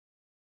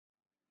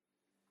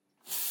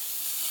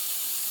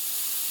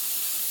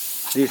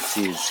This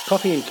is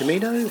Coffee and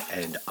Camino,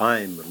 and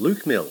I'm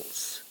Luke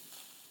Mills.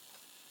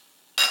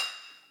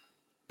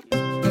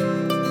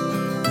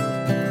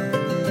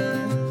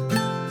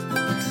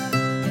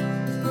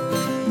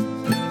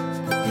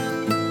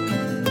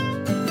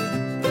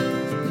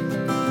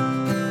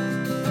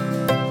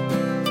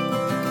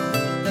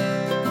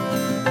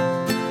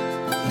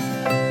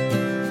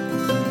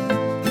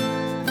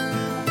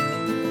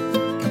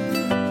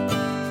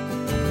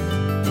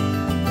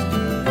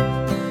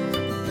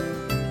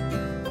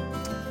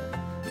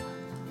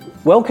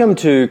 Welcome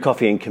to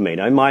Coffee and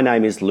Camino. My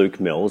name is Luke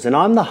Mills, and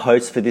I'm the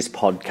host for this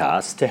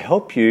podcast to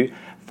help you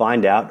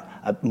find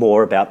out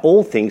more about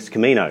all things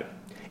Camino.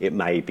 It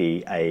may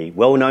be a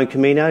well-known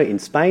Camino in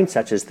Spain,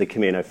 such as the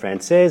Camino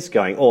Frances,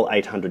 going all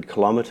 800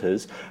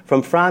 kilometres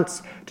from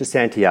France to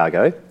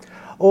Santiago,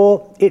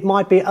 or it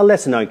might be a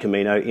lesser-known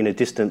Camino in a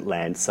distant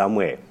land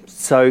somewhere.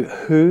 So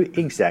who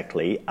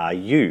exactly are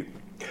you?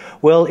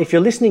 Well, if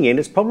you're listening in,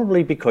 it's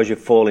probably because you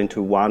fall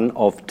into one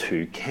of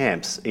two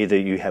camps. Either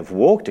you have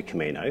walked a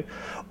Camino,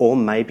 or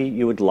maybe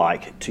you would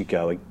like to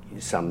go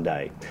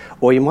someday.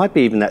 Or you might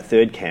be even that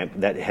third camp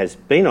that has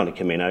been on a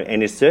Camino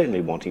and is certainly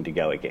wanting to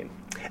go again.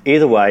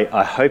 Either way,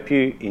 I hope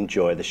you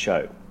enjoy the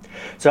show.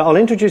 So I'll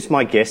introduce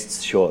my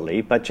guests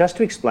shortly, but just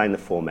to explain the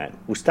format,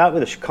 we'll start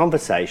with a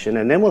conversation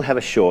and then we'll have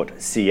a short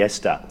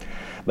siesta.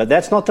 But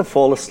that's not to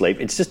fall asleep,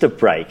 it's just a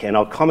break, and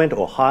I'll comment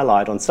or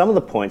highlight on some of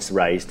the points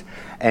raised,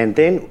 and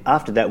then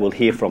after that we'll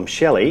hear from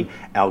Shelley,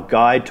 our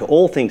guide to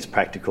all things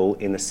practical,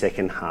 in the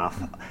second half,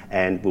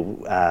 and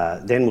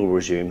then we'll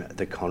resume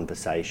the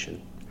conversation.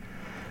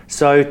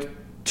 So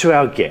to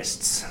our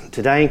guests,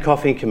 today in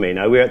Coffee and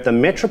Camino, we're at the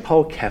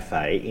Metropole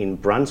Cafe in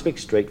Brunswick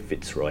Street,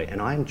 Fitzroy,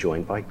 and I'm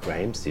joined by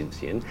Graham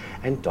Simpson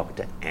and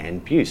Dr.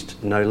 Anne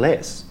Buist, no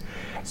less.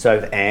 So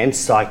Anne,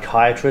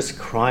 psychiatrist,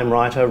 crime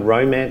writer,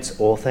 romance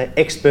author,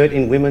 expert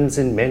in women's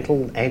and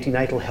mental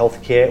antenatal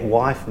health care,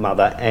 wife,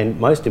 mother, and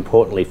most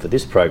importantly for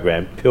this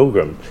program,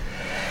 pilgrim.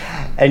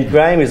 And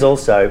Graham is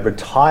also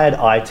retired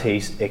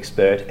IT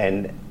expert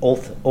and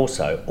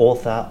also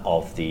author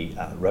of the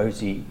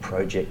Rosie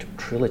Project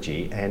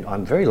trilogy. And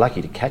I'm very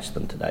lucky to catch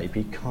them today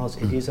because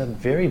it is a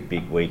very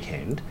big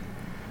weekend,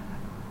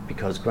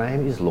 because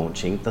Graham is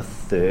launching the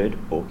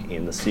third book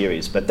in the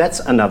series. But that's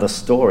another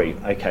story,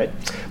 okay?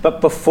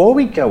 But before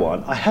we go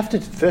on, I have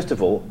to first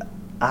of all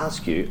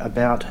ask you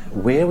about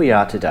where we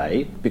are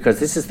today,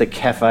 because this is the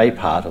cafe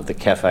part of the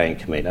Cafe and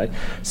Camino.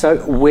 So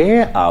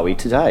where are we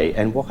today,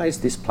 and why is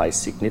this place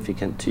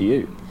significant to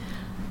you?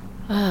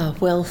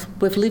 Well,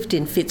 we've lived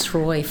in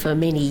Fitzroy for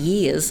many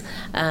years,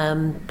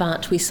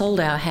 but we sold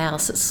our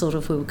house. It's sort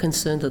of, we were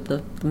concerned that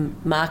the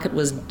market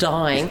was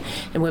dying,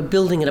 and we're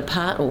building an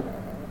apartment,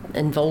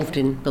 involved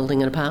in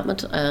building an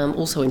apartment,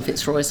 also in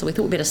Fitzroy, so we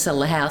thought we'd better sell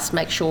the house,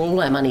 make sure all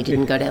our money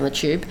didn't go down the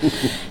tube.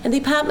 And the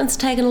apartment's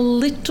taken a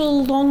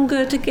little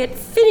longer to get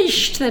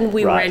finished than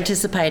we were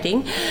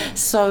anticipating,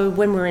 so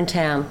when we're in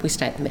town we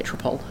stay at the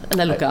Metropole, and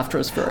they look after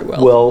us very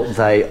well. Well,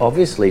 they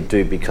obviously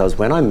do, because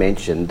when I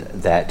mentioned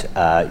that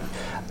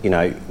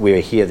we're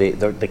here,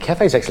 the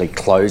cafe's actually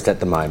closed at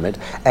the moment,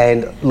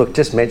 and look,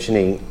 just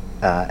mentioning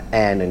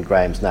Anne and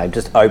Graham's name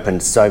just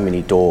opened so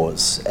many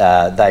doors.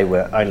 They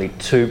were only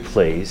too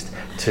pleased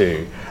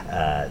to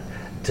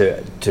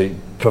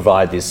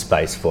provide this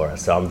space for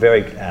us. So I'm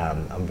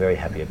very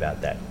happy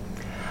about that.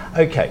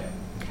 Okay,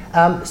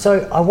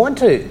 so I want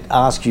to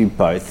ask you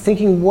both,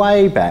 thinking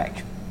way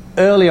back,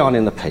 early on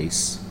in the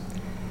piece,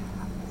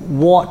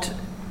 what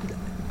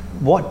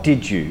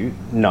did you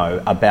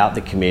know about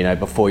the Camino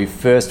before you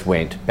first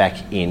went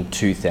back in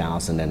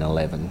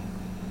 2011?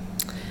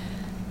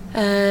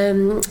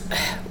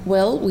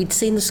 Well, we'd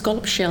seen the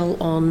scallop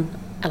shell on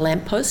a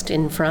lamppost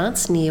in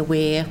France near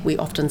where we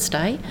often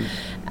stay.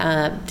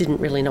 Didn't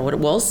really know what it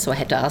was, so I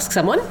had to ask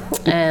someone.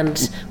 And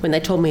when they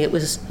told me it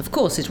was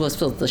for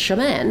the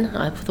chemin,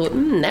 I thought,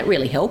 that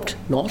really helped.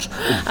 Not.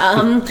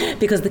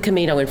 Because the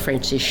Camino in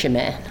French is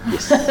chemin.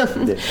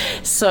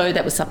 Yes. So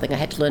that was something I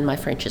had to learn. My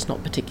French is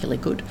not particularly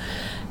good.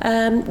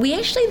 We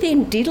actually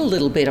then did a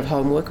little bit of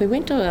homework. We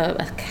went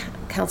to a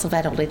Council of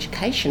Adult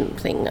Education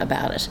thing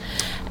about it.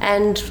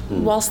 And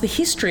whilst the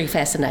history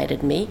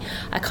fascinated me,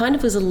 I kind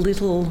of was a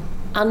little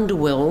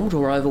underwhelmed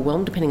or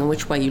overwhelmed, depending on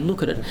which way you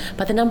look at it,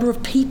 by the number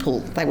of people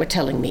they were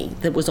telling me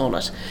that was on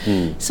it.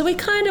 So we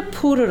kind of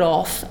put it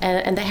off,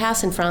 and the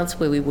house in France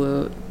where we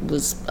were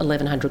was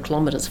 1,100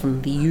 kilometres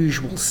from the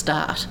usual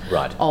start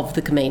of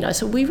the Camino.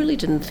 So we really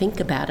didn't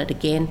think about it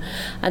again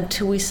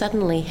until we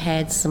suddenly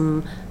had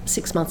some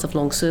 6 months of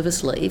long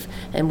service leave,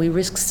 and we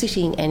risked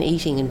sitting and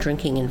eating and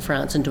drinking in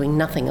France and doing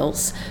nothing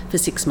else for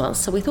 6 months.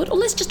 So we thought,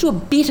 let's just do a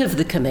bit of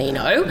the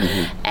Camino,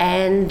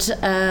 and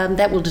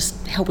that will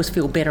just help us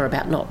feel better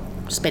about not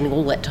spending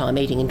all that time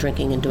eating and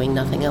drinking and doing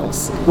nothing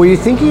else. Were you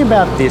thinking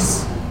about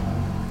this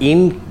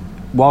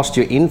whilst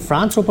you're in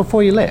France or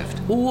before you left?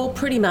 Well,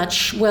 pretty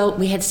much. Well,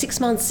 we had 6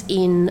 months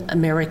in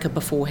America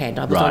beforehand.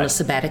 I was on a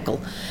sabbatical,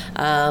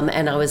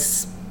 and I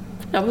was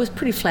it was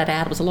pretty flat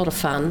out. It was a lot of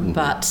fun,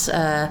 but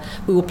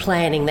we were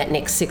planning that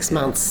next 6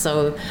 months.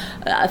 So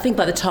I think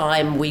by the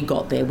time we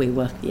got there, we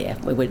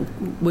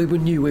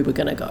knew we were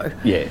going to go.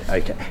 Yeah,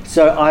 okay.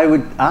 So I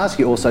would ask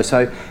you also,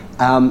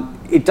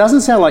 it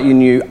doesn't sound like you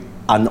knew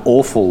an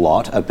awful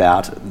lot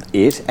about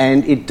it,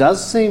 and it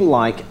does seem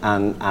like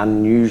an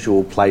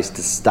unusual place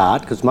to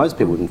start, because most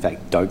people, in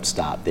fact, don't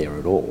start there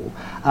at all.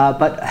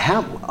 But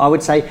I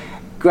would say,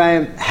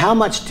 Graham, how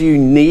much do you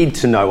need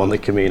to know on the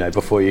Camino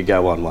before you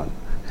go on one?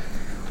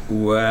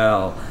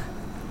 Well,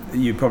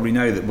 you probably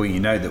know that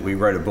we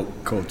wrote a book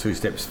called 2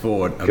 Steps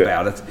Forward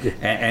about it,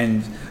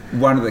 and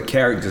one of the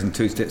characters in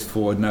 2 Steps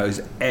Forward knows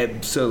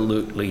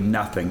absolutely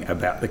nothing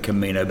about the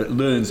Camino, but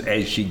learns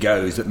as she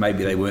goes that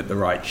maybe they weren't the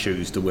right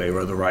shoes to wear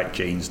or the right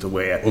jeans to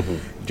wear.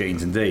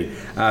 Jeans indeed.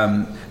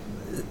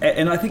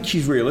 And I think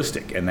she's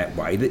realistic in that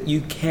way, that you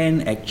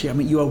can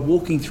actually, you are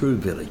walking through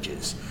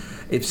villages.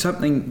 If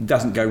something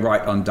doesn't go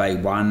right on day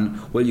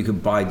one, well, you can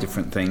buy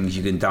different things,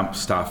 you can dump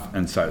stuff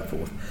and so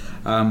forth.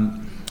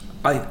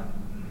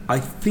 I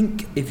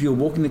think if you're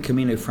walking the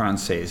Camino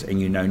Frances and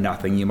you know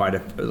nothing, you might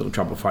have a little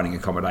trouble finding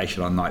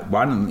accommodation on night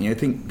one,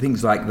 and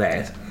things like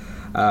that.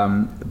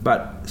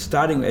 But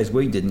starting as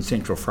we did in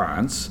central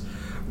France,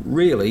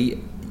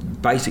 really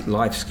basic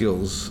life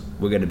skills,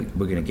 we're going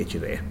to get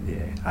you there.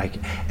 Yeah. Okay.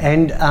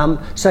 And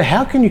so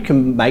how can you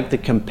make the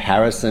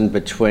comparison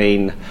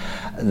between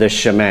the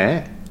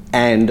Chemin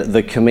and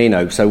the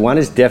Camino? So one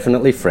is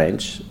definitely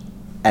French,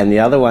 and the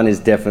other one is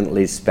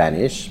definitely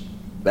Spanish.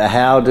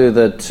 How do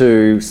the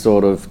two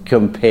sort of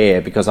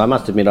compare? Because I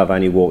must admit I've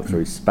only walked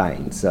through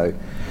Spain, so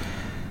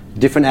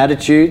different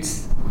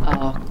attitudes?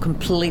 Oh,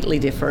 completely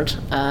different.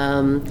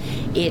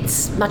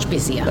 It's much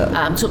busier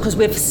because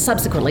we've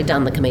subsequently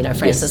done the Camino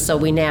Frances, so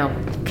we now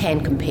can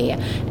compare.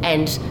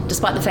 And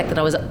despite the fact that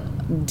I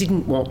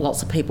didn't want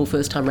lots of people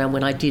first time around,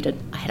 when I did it,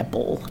 I had a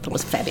ball. I thought it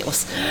was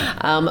fabulous.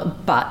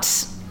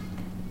 But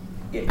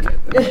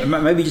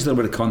maybe just a little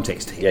bit of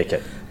context here.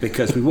 Okay.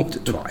 Because we walked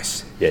it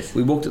twice. Yes.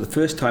 We walked it the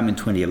first time in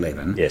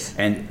 2011. Yes.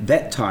 And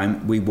that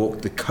time we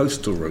walked the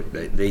coastal route,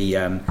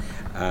 the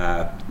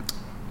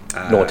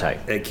Norte.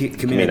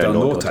 Camino del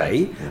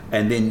Norte,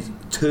 and then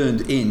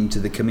turned into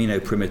the Camino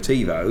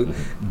Primitivo,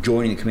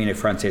 joining the Camino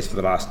Frances for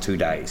the last 2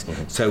 days.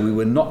 So we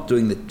were not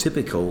doing the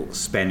typical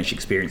Spanish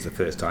experience the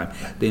first time.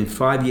 Then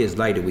 5 years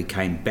later we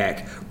came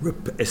back,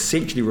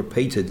 essentially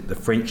repeated the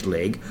French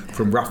leg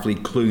from roughly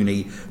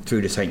Cluny through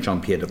to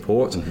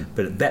Saint-Jean-Pied-de-Port,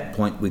 but at that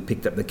point we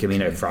picked up the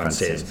Camino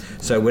Frances.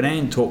 So when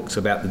Anne talks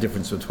about the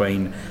difference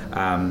between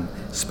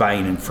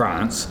Spain and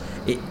France,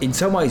 in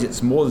some ways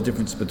it's more the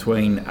difference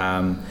between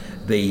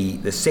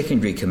the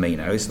secondary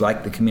Caminos,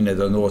 like the Camino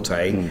del Norte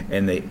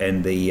and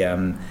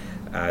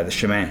the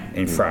Chemin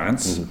in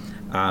France,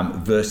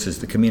 versus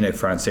the Camino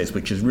Frances,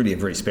 which is really a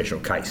very special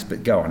case.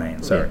 But go on,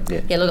 Anne, sorry.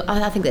 Yeah, look,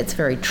 I think that's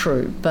very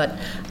true. But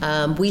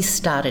we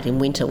started in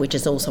winter, which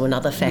is also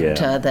another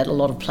factor that a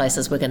lot of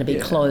places were going to be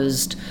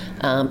closed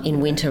in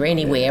winter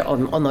anywhere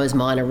on those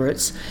minor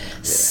routes.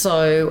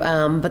 So,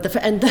 but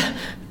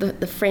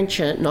the French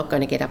are not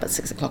going to get up at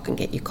 6 o'clock and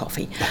get you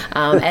coffee,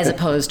 as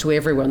opposed to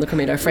everyone. The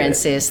Camino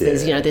Frances,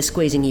 they're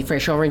squeezing you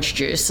fresh orange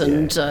juice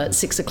and at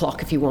 6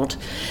 o'clock if you want.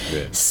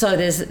 So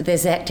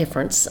there's that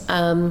difference.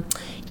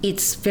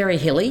 It's very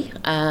hilly.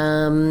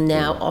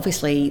 Now,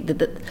 obviously,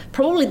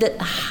 probably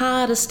the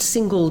hardest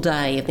single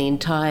day of the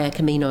entire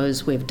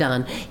Caminos we've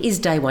done is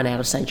day one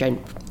out of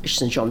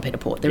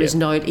Saint-Jean-Pied-de-Port. There is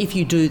no, if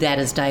you do that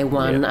as day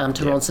one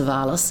to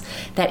Roncesvalles,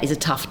 that is a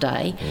tough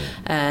day.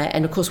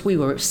 And of course, we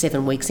were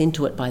 7 weeks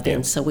into it by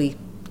then, so we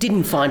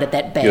didn't find it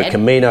that bad. Your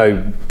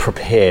Camino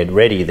prepared,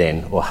 ready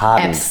then, or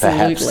hardened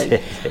perhaps.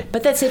 Absolutely.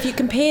 But that's if you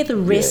compare the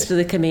rest of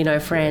the Camino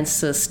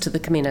Frances to the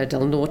Camino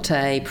del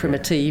Norte,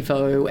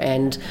 Primitivo,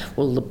 and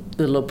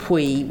the Le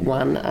Puy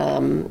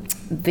one,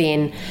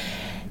 then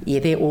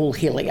they're all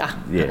hillier.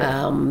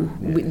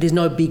 There's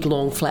no big,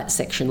 long, flat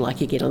section like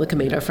you get on the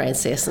Camino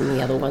Frances and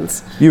the other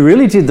ones. You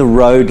really did the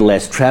road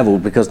less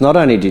travelled, because not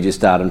only did you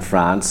start in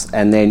France,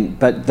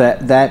 but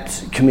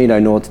that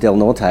Camino del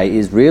Norte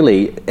is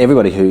really,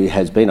 everybody who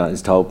has been on it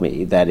has told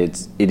me that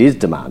it is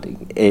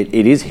demanding. It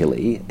is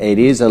hilly. It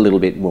is a little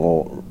bit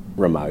more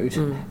remote,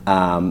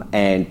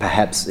 and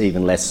perhaps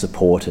even less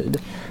supported.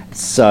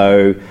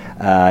 So,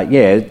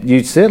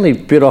 you certainly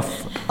bit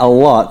off a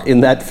lot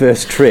in that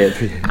first trip.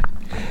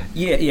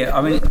 Yeah.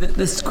 I mean,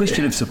 this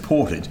question of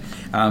supported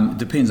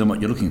depends on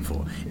what you're looking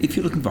for. If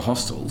you're looking for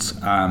hostels,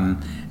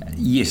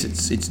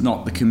 yes, it's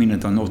not, the Camino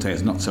del Norte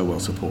is not so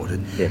well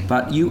supported,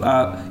 but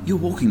you're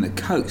walking the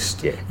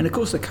coast, and of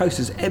course the coast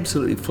is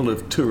absolutely full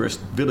of tourist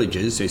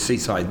villages, so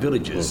seaside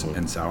villages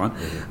and so on,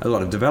 a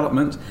lot of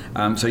development,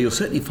 so you'll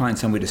certainly find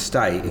somewhere to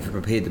stay if you're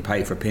prepared to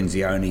pay for a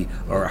pensione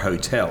or a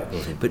hotel.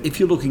 But if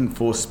you're looking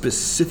for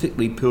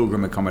specifically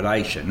pilgrim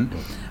accommodation,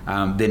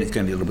 then it's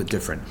going to be a little bit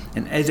different.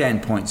 And as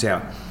Anne points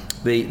out,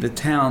 the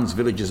towns,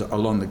 villages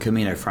along the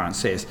Camino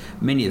Frances,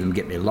 many of them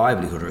get their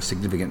livelihood, or a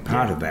significant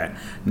part of that,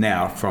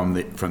 now from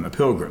the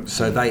pilgrims.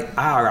 So they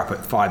are up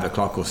at 5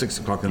 o'clock or 6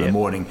 o'clock in the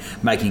morning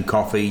making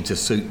coffee to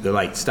suit the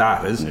late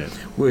starters. Yeah.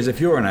 Whereas if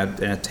you're in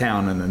a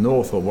town in the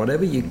north or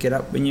whatever, you get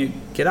up when you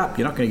get up.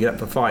 You're not going to get up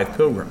for 5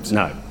 pilgrims.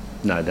 No,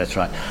 that's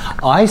right.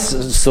 I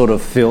sort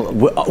of feel...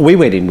 We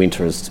went in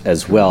winter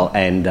as well,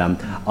 and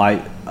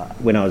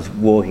when I was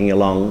walking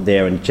along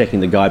there and checking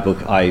the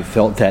guidebook, I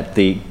felt that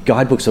the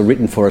guidebooks are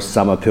written for a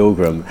summer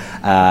pilgrim,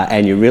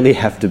 and you really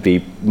have to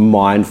be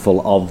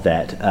mindful of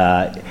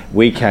that.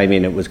 We came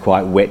in, it was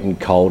quite wet and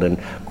cold,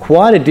 and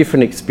quite a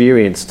different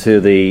experience to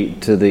the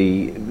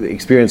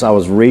experience I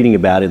was reading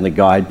about in the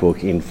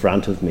guidebook in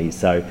front of me.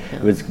 So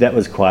that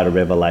was quite a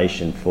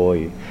revelation for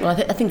you. Well,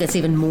 I think that's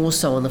even more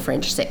so on the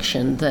French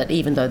section, that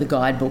even though the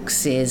guidebook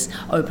says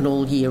open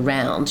all year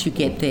round, you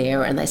get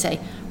there and they say,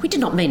 we did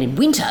not mean in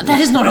winter.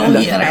 That is not all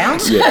year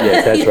round.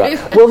 Yes, that's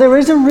right. Well, there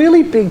is a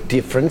really big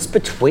difference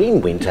between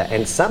winter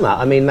and summer.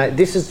 I mean,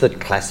 this is the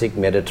classic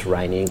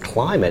Mediterranean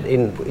climate.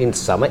 In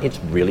summer, it's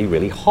really,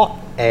 really hot,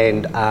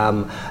 and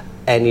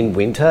in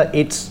winter,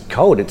 it's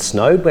cold. It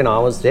snowed when I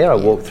was there. I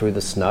walked through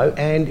the snow,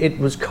 and it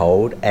was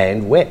cold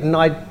and wet. And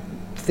I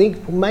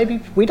think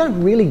maybe we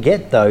don't really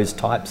get those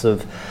types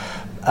of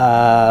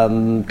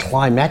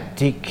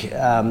climatic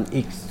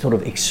sort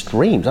of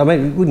extremes. I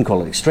mean, we wouldn't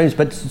call it extremes,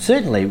 but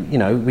certainly,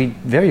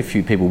 very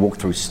few people walk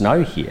through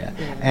snow here,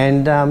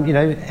 and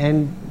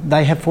and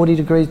they have 40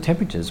 degrees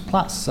temperatures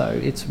plus, so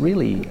it's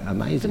really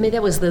amazing. For me,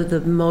 that was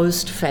the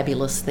most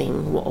fabulous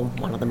thing, or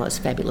one of the most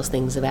fabulous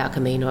things of our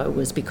Camino,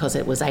 was because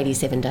it was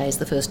 87 days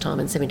the first time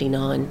and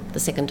 79 the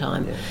second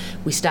time. Yeah.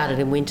 We started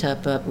in winter,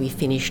 but we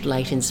finished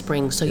late in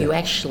spring, so you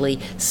actually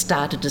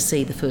started to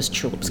see the first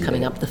tulips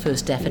coming up, the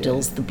first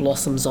daffodils, the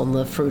blossoms on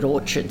the fruit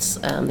orchards,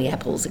 the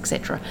apples,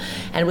 etc.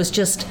 And it was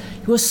just,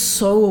 you were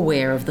so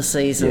aware of the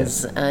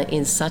seasons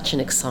in such an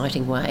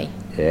exciting way.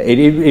 Yeah,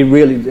 it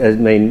really, I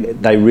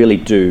mean, they really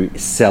do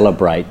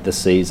celebrate the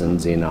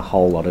seasons in a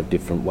whole lot of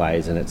different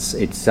ways, and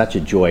it's such a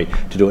joy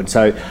to do it.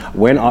 So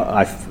when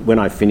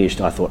I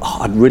finished, I thought,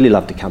 I'd really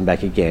love to come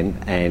back again,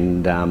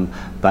 and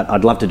but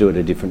I'd love to do it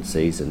a different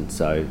season.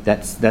 So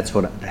that's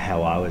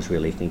how I was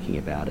really thinking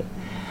about it.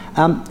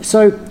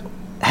 So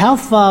how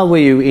far were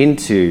you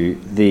into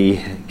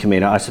the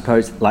Camino? I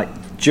suppose, like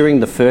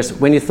during the first,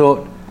 when you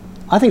thought,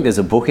 I think there's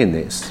a book in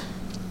this.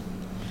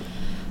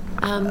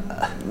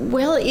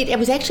 Well, it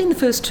was actually in the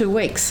first 2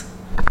 weeks.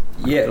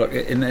 Yeah, look,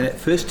 in the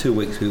first 2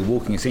 weeks we were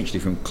walking essentially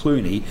from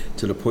Cluny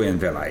to Le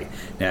Puy-en-Velay.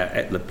 Now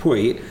at Le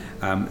Puy,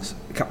 a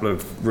couple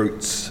of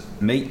routes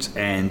meet,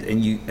 and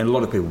a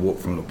lot of people walk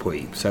from Le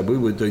Puy. So we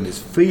were doing this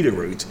feeder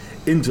route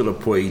into Le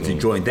Puy to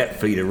join that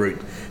feeder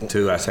route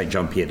to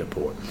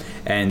Saint-Jean-Pied-de-Port.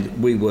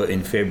 And we were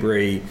in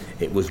February,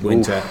 it was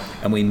winter,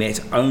 and we met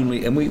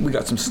only, and we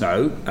got some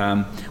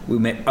snow, we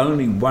met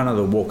only one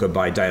other walker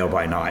by day or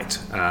by night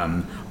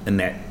in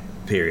that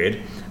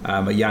period,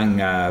 a young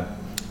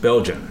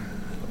Belgian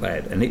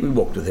lad, and we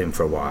walked with him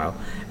for a while,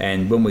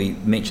 and when we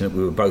mentioned that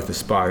we were both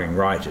aspiring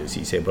writers,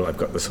 he said, well, I've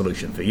got the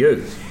solution for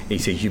you. He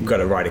says, you've got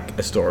to write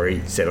a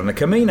story set on the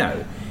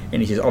Camino.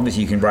 And he says,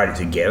 obviously you can write it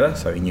together,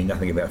 so he knew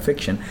nothing about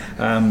fiction.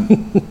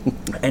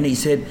 And he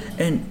said,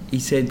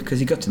 because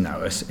he got to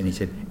know us, and he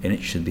said, and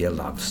it should be a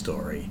love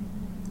story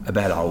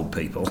about old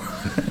people.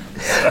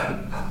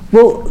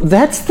 Well,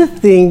 that's the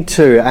thing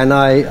too, and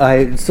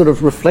I sort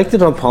of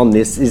reflected upon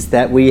this, is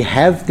that we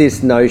have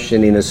this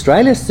notion in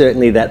Australia,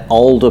 certainly, that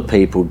older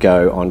people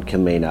go on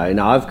Camino.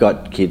 Now, I've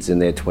got kids in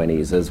their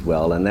 20s as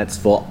well, and that's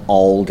for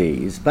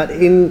oldies. But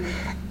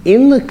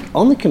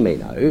on the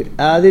Camino,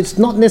 it's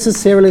not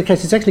necessarily the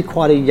case. It's actually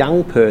quite a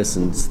young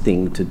person's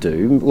thing to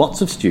do.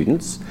 Lots of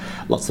students,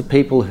 lots of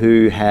people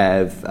who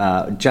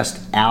have just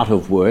out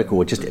of work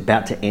or just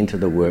about to enter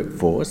the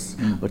workforce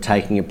or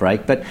taking a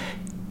break. But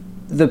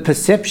the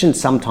perception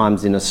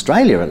sometimes in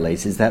Australia, at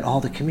least, is that,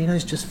 the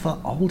Camino's just for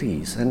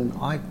oldies, and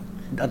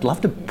I'd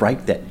love to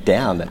break that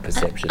down, that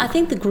perception. I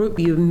think the group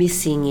you're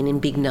missing in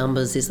big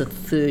numbers is the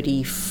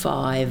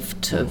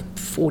 35 to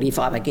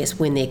 45, I guess,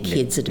 when their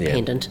kids are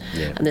dependent.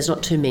 Yeah. And there's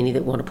not too many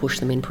that want to push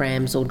them in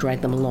prams or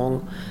drag them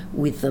along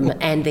with them.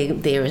 And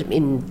they're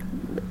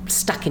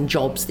stuck in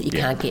jobs that you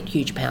can't get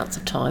huge amounts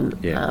of time.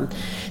 Yeah.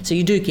 So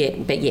you do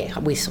get, but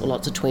we saw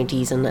lots of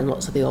 20s and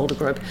lots of the older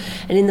group.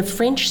 And in the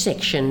French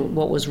section,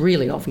 what was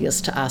really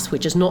obvious to us,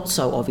 which is not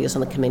so obvious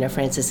on the Camino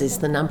Frances, is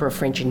the number of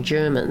French and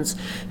Germans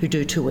who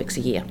do 2 weeks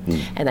a year.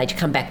 And they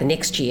come back the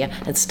next year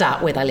and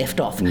start where they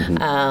left off.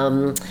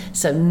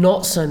 So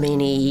not so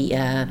many,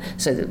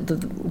 so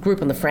the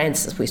group on the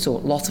Frances, we saw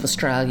lots of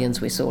Australians,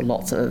 we saw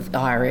lots of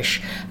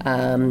Irish,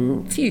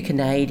 few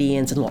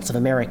Canadians and lots of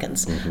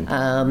Americans.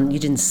 You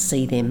didn't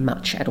see them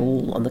much at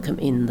all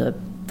in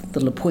the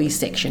the Le Puy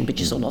section, but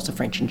you saw lots of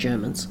French and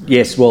Germans.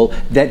 Yes, well,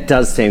 that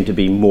does seem to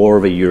be more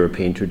of a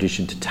European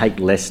tradition, to take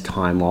less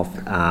time off,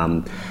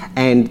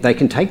 and they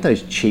can take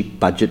those cheap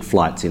budget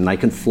flights in. They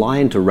can fly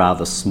into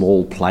rather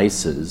small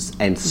places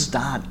and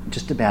start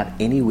just about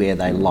anywhere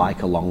they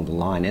like along the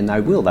line, and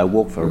they'll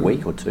walk for a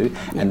week or two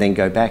and then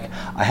go back.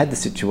 I had the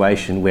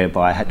situation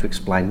whereby I had to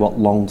explain what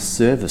long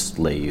service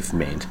leave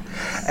meant,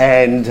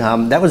 and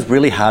that was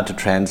really hard to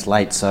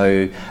translate.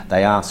 So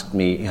they asked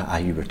me, are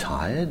you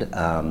retired?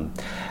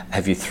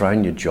 Have you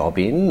thrown your job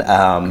in?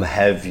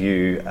 Have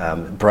you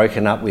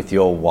broken up with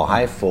your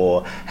wife?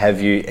 Or are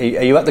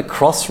you at the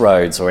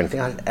crossroads or anything?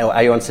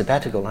 Are you on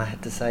sabbatical? And I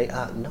had to say,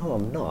 no,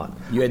 I'm not.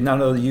 You had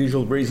none of the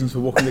usual reasons for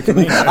walking the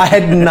Camino. I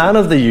had none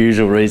of the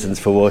usual reasons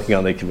for walking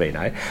on the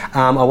Camino.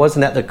 I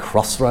wasn't at the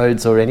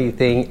crossroads or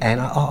anything, and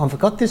I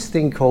forgot this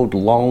thing called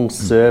long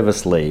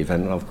service leave,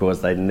 and of course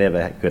they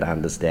never could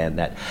understand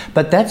that.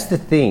 But that's the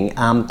thing,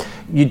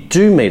 you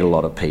do meet a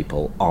lot of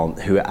people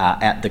who are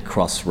at the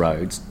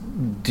crossroads.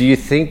 Do you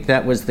think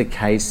that was the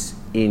case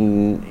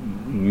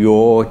in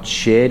your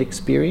shared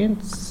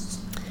experience?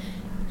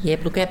 Yeah,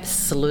 look,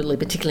 absolutely,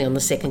 particularly on the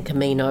second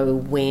Camino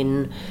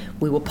when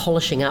we were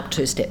polishing up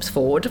 2 steps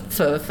forward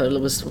for it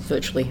was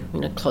virtually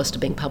close to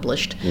being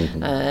published.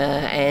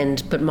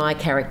 But my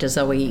character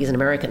Zoe is an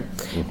American,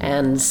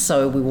 and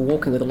so we were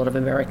walking with a lot of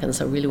Americans.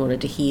 So I really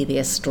wanted to hear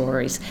their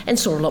stories and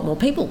saw a lot more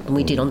people than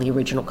we did on the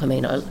original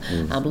Camino.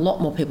 A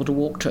lot more people to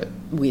walk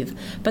with.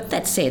 But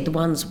that said, the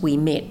ones we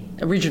met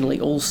originally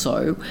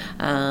also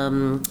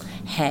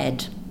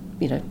had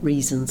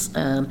reasons,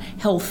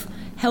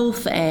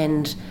 health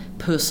and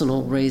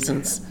personal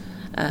reasons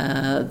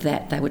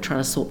that they were trying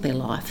to sort their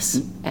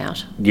lives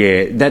out.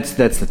 Yeah, that's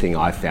the thing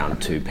I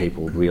found too.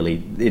 People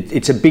really,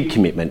 it's a big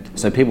commitment,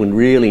 so people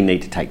really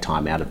need to take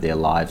time out of their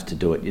lives to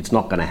do it. It's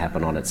not going to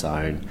happen on its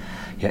own.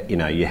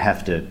 You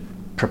have to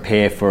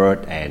prepare for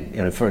it, and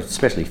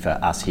especially for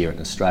us here in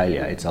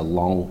Australia, it's a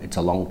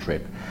long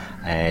trip,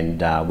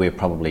 and we're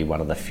probably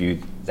one of the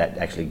few that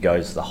actually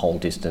goes the whole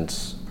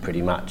distance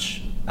pretty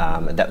much.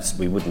 And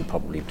we wouldn't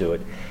probably do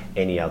it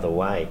any other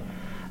way.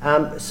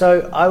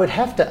 So I would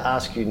have to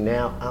ask you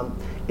now,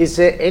 is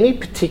there any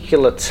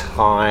particular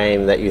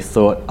time that you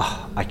thought,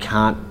 I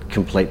can't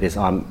complete this,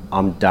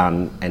 I'm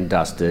done and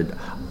dusted,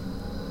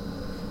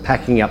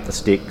 packing up the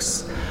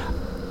sticks,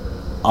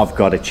 I've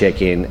got to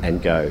check in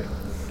and go?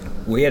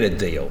 We had a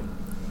deal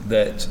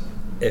that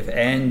if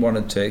Anne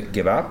wanted to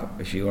give up,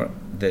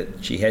 that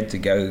she had to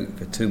go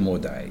for 2 more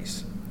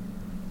days.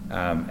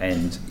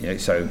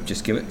 So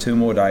just give it 2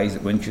 more days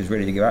when she was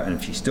ready to give up, and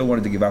if she still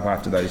wanted to give up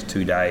after those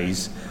 2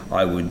 days,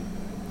 I would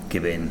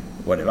give in,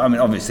 whatever. I mean,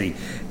 obviously,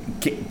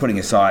 putting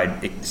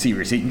aside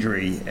serious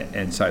injury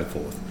and so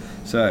forth.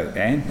 So,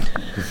 Anne?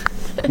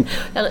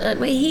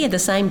 We had the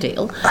same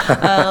deal.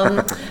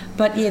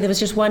 But yeah, there was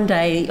just one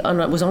day,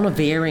 it was on a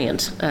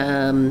variant.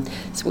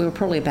 So we were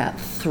probably about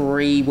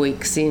 3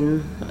 weeks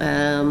in,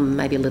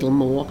 maybe a little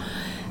more.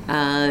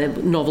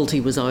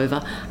 Novelty was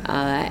over,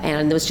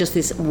 and there was just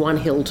this one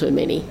hill too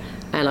many,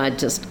 and I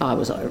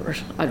was over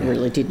it. I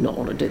really did not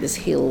want to do this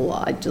hill.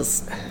 I'd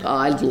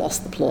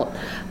lost the plot.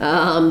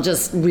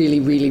 Just really,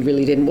 really,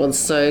 really didn't want.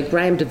 So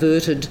Graham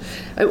diverted.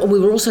 We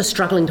were also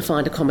struggling to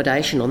find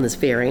accommodation on this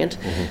variant,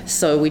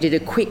 so we did a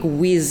quick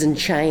whiz and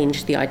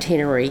changed the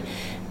itinerary,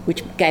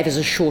 which gave us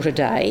a shorter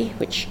day,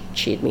 which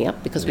cheered me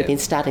up because we've been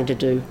starting to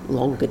do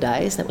longer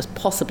days. That was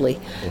possibly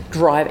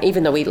drive,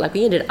 even though we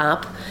ended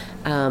up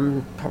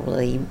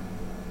probably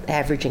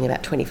averaging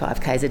about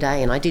 25 k's a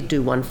day, and I did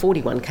do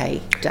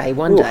 141k day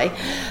one day,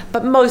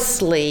 but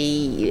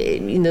mostly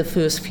in the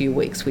first few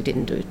weeks we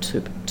didn't do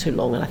too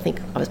long, and I think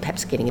I was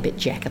perhaps getting a bit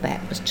jack of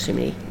that. It was too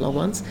many long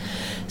ones.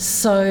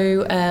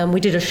 So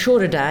we did a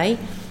shorter day,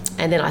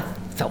 and then I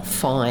felt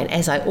fine,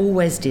 as I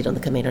always did on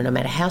the Camino, no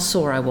matter how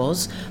sore I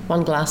was.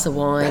 1 glass of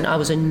wine, I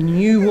was a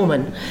new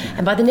woman,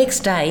 and by the next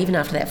day, even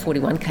after that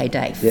 41k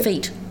day,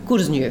 feet good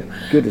as new.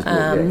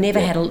 Never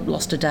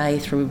lost a day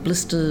through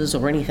blisters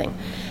or anything.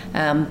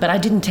 But I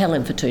didn't tell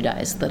him for 2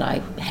 days that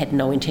I had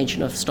no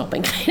intention of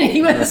stopping.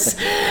 He was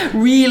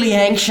really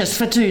anxious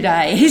for 2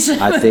 days.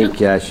 I think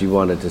she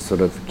wanted to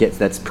sort of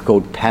that's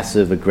called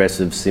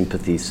passive-aggressive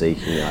sympathy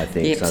seeking, I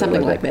think. Yeah,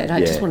 something like that. I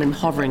just want him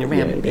hovering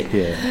around a bit.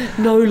 Yeah.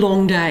 No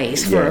long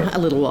days for a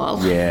little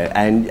while. Yeah,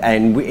 and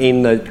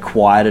in the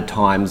quieter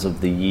times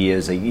of the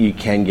years, you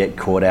can get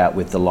caught out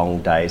with the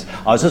long days.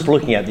 I was just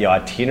looking at the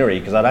itinerary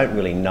because I don't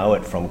really know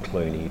it from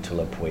Cluny to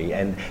Le Puy,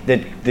 and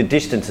the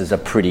distances are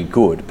pretty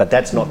good, but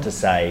that's not to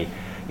say,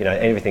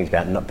 everything's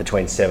about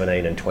between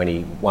 17 and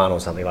 21 or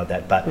something like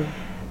that, but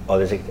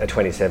there's a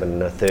 27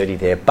 and a 30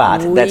 there,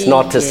 but that's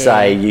not to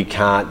say you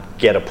can't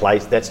get a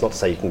place, that's not to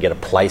say you can get a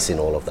place in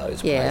all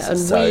places. Yeah,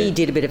 and we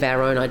did a bit of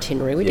our own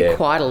itinerary. We did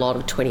quite a lot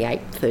of 28,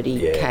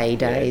 30k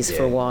days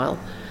for a while.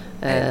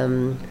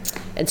 And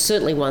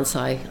certainly once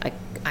I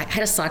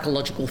had a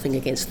psychological thing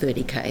against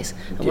 30k's,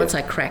 and once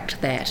I cracked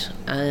that,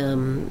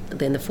 then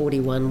the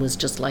 41 was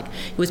just like,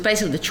 it was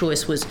basically the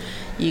choice was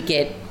you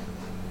get,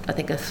 I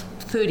think, a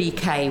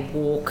 30k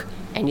walk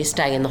and you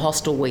stay in the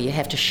hostel where you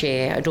have to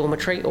share a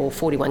dormitory, or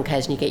 41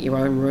 k's and you get your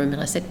own room.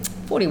 And I said,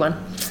 41.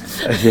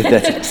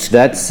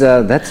 That's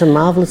a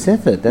marvellous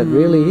effort. That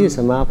really is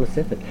a marvellous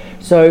effort.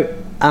 So,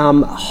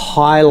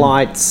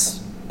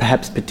 highlights,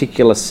 perhaps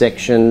particular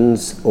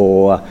sections,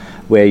 or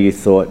where you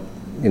thought,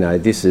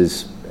 this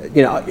is,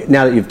 now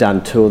that you've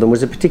done two of them,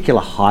 was a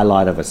particular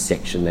highlight of a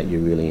section that you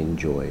really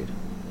enjoyed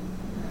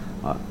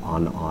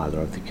on either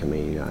of the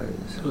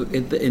Caminos? Look,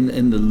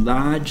 in the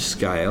large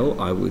scale,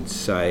 I would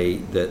say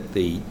that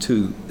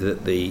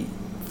the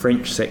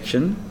French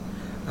section,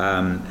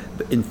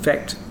 in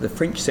fact, the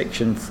French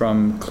section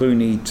from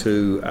Cluny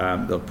to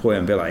the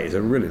Puy-en-Velay is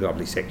a really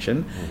lovely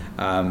section,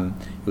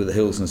 with the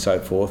hills and so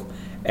forth.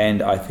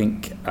 And I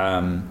think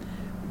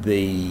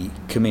the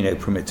Camino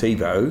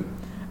Primitivo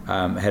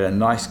had a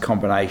nice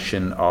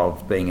combination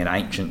of being an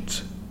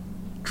ancient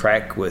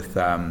track with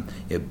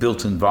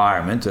built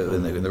environment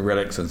and the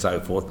relics and so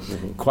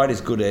forth, quite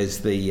as good as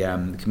the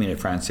Camino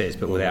Frances,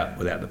 but without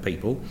the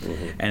people,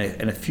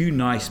 and a few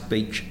nice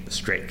beach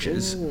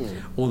stretches.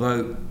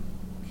 Although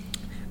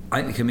I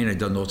think the Camino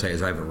del Norte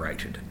is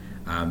overrated.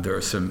 There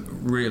are some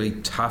really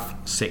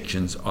tough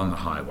sections on the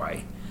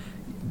highway.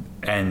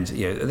 And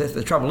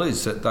the trouble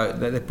is that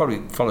they probably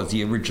follows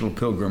the original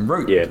Pilgrim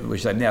route,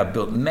 which they've now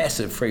built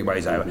massive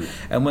freeways over.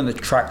 And when the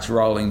truck's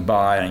rolling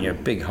by on your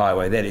big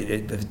highway, that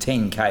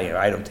 10k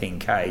or 8 or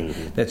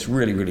 10k, that's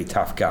really, really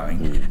tough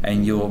going.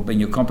 And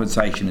your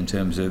compensation in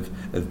terms of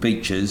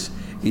beaches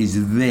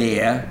is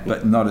there,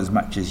 but not as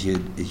much as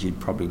you'd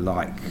probably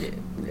like.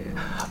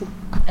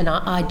 And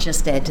I'd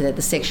just add to that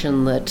the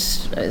section that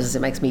as it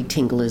makes me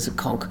tingle is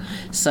Conques.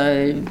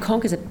 So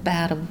Conques is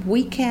about a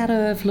week out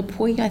of Le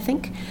Puy, I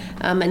think.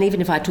 And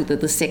even if I took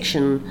the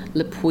section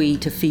Le Puy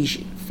to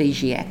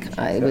Figeac,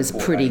 it was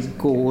pretty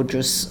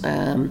gorgeous.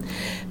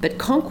 But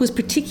Conques was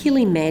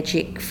particularly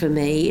magic for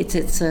me.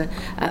 It's a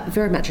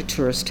very much a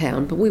tourist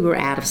town, but we were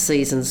out of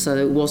season, so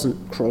it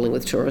wasn't crawling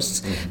with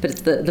tourists. But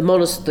it's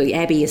the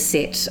abbey is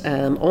set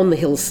on the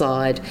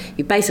hillside.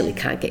 You basically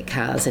can't get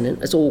cars in it.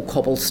 It's all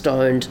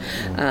cobblestoned.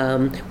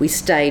 We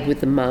stayed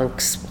with the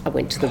monks. I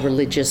went to the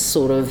religious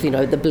sort of,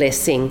 the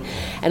blessing.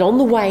 And on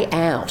the way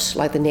out,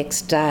 like the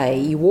next day,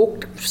 you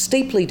walk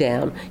steeply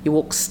down, you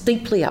walk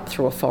steeply up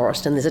through a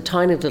forest, and there's a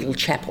tiny little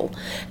chapel.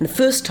 And the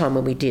first time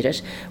when we did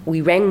it,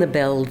 we rang the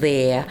bell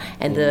there,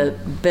 and the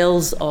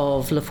bells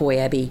of La Foy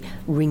Abbey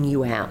ring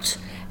you out.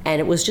 And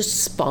it was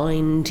just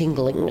spine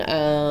tingling.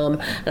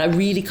 And I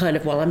really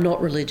while I'm not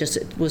religious,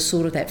 it was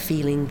sort of that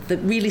feeling that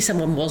really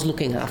someone was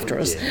looking after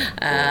us.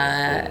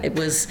 It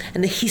was,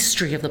 and the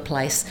history of the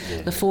place.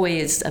 La Foy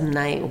is a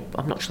name,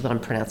 I'm not sure that I'm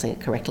pronouncing it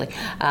correctly,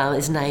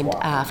 is named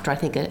after, I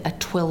think, a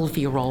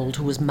 12-year-old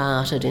who was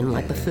martyred in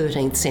the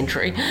 13th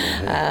century.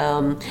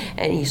 And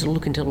you sort of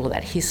look into all of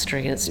that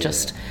history, and it's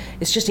just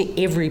in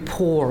every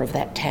pore of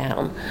that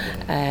town.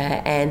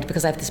 And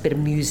because I have this bit of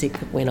music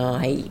that when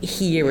I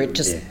hear it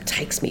just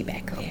takes me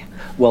back there.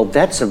 Well,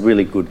 that's a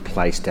really good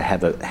place to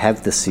have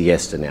the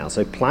siesta now.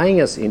 So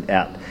playing us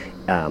out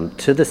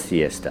to the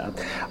siesta,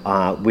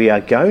 we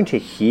are going to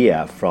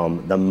hear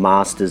from the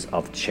Masters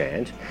of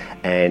Chant,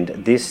 and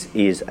this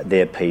is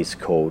their piece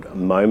called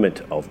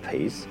Moment of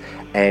Peace,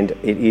 and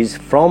it is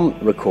it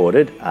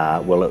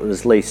was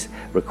at least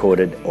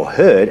recorded or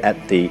heard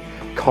at the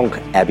Conques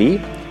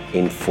Abbey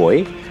in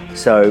Foy.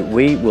 So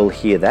we will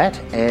hear that,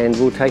 and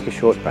we'll take a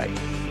short break.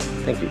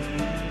 Thank you.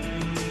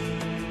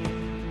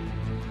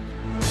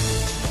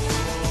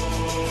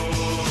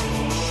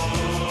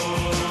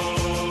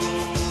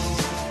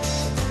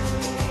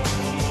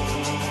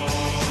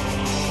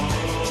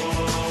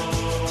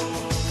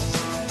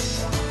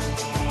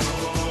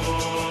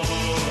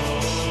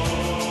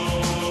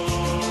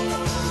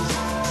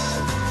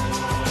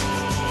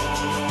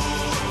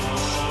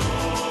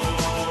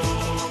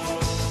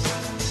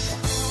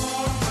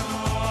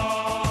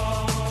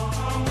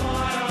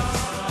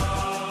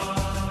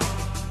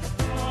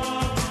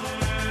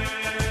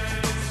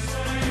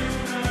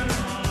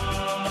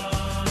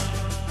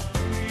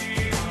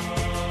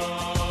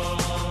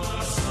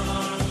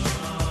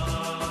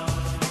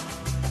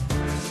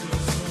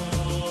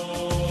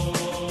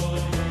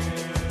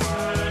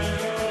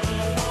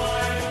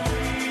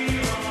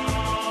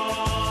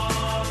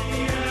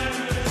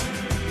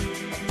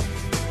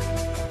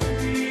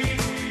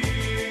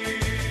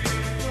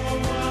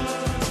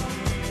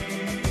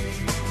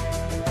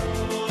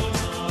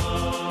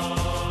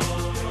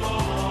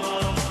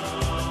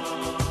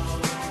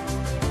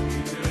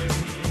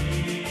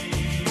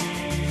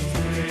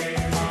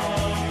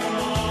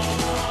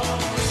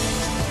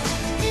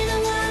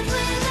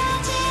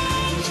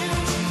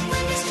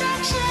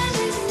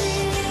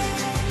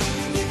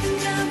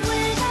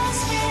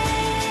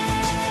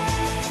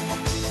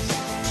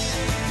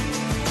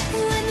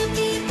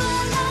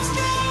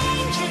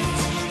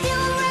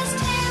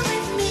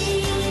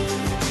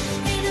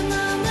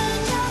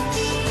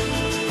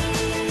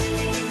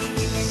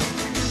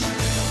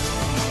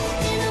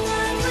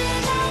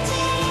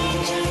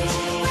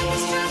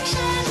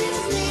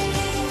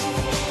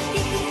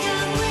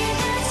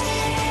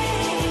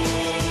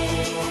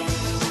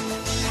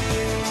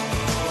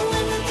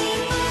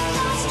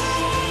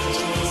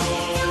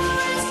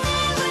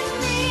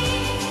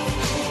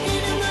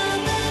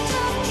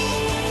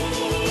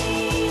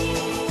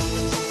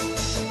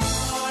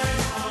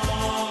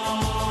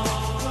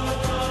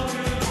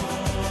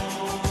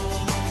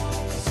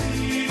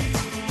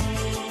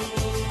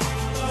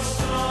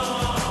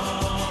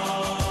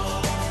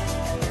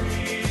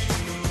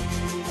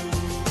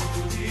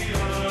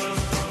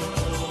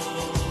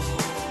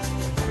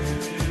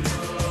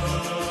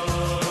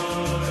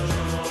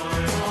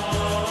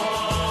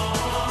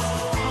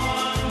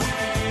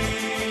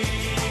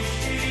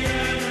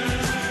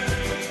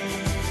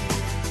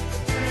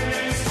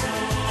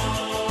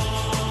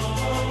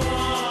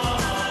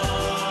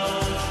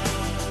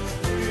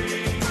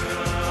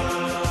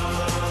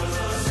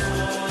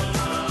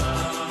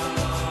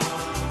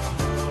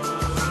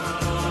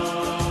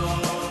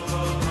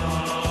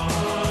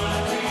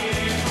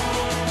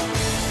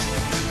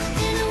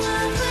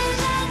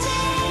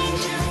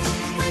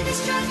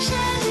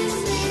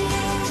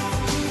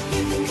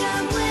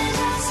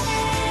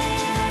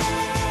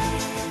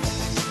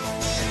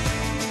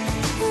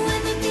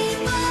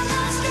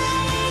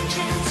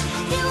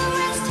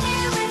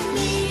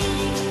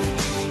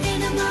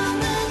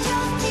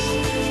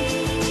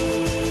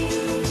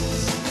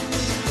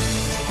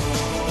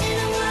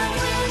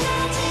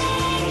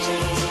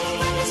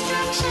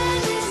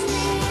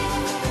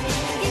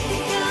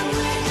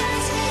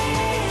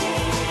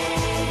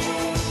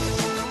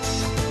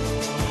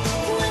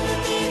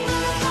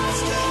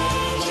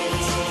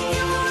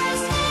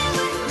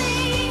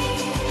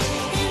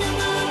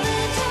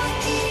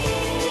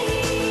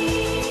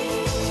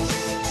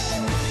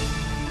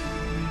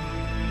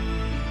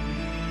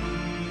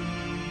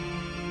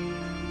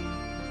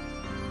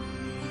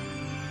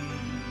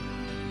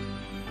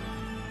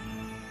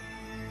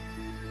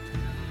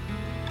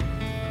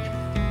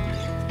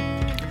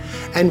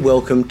 and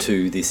welcome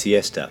to the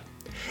siesta.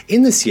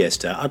 In the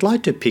siesta, I'd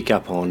like to pick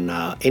up on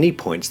any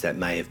points that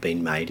may have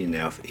been made in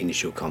our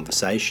initial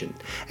conversation.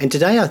 And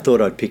today I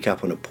thought I'd pick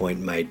up on a point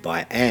made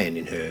by Anne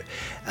in her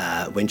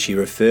when she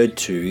referred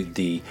to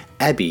the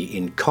abbey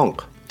in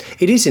Conques.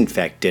 It is in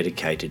fact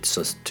dedicated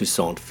to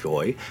Sainte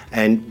Foy,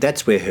 and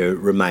that's where her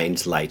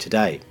remains lay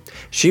today.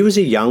 She was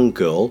a young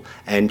girl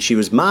and she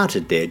was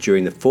martyred there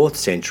during the 4th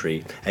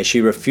century as she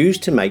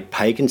refused to make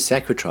pagan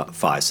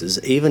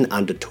sacrifices even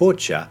under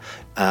torture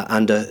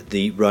under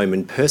the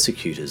Roman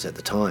persecutors at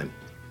the time.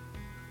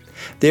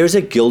 There is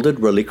a gilded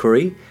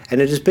reliquary and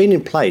it has been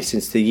in place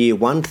since the year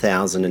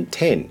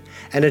 1010,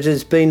 and it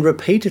has been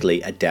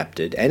repeatedly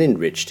adapted and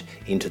enriched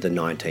into the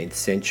 19th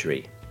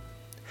century.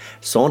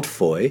 Sainte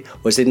Foy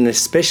was an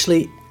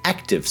especially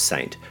active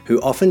saint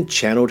who often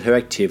channeled her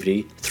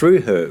activity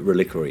through her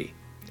reliquary.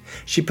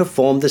 She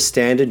performed the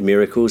standard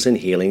miracles and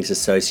healings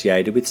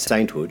associated with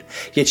sainthood,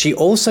 yet she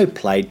also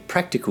played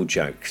practical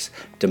jokes,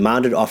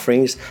 demanded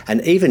offerings,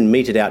 and even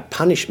meted out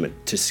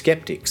punishment to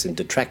skeptics and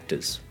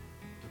detractors.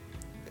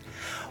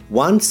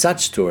 One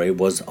such story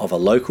was of a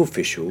local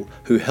official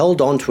who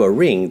held on to a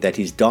ring that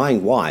his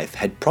dying wife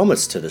had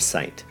promised to the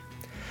saint,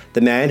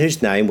 the man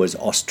whose name was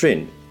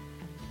Austrin.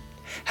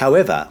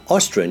 However,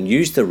 Austrin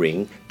used the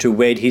ring to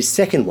wed his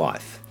second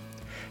wife.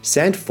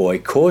 Sainte Foy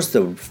caused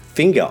the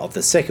finger of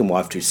the second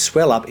wife to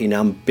swell up in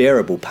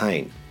unbearable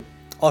pain.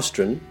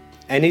 Austrin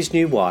and his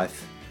new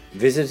wife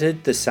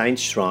visited the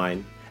saint's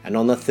shrine, and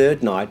on the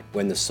 3rd night,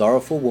 when the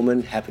sorrowful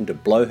woman happened to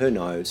blow her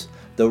nose,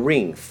 the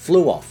ring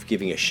flew off,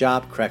 giving a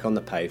sharp crack on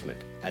the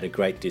pavement at a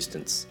great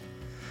distance.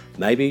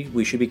 Maybe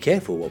we should be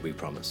careful what we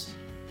promise.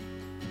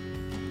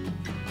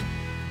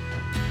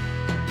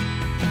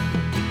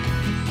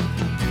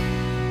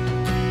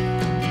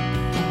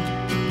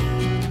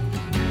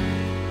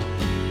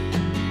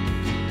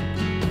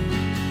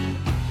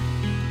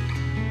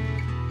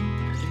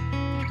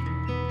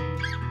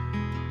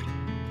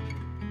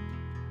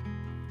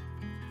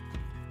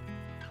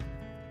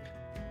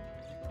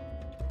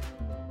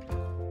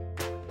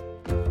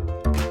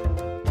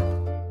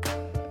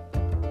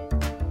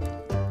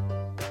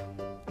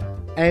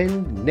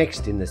 And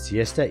next in the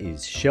siesta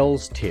is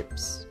Shell's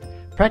Tips.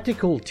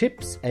 Practical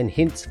tips and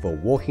hints for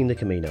walking the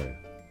Camino.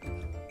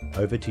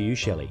 Over to you,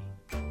 Shelley.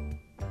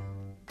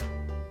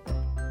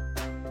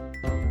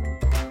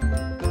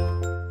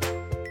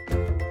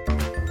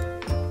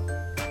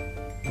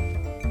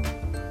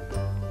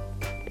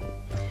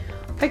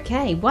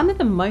 Okay, one of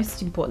the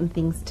most important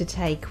things to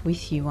take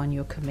with you on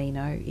your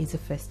Camino is a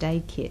first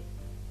aid kit.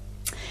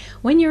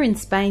 When you're in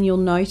Spain, you'll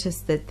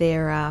notice that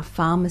there are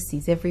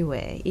pharmacies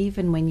everywhere.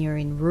 Even when you're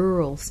in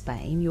rural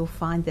Spain, you'll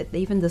find that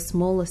even the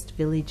smallest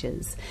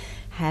villages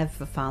have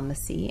a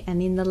pharmacy,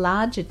 and in the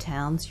larger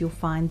towns, you'll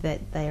find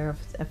that they are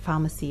a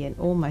pharmacy in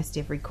almost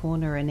every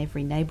corner and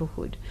every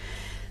neighbourhood.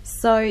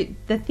 So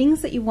the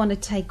things that you want to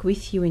take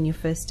with you in your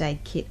first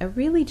aid kit are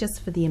really just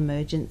for the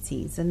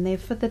emergencies, and they're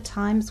for the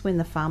times when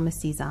the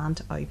pharmacies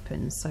aren't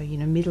open. So,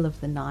 middle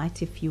of the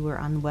night if you were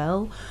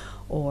unwell,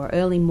 or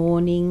early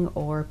morning,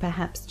 or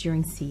perhaps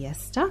during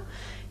siesta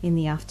in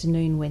the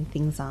afternoon when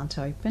things aren't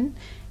open.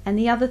 And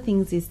the other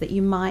things is that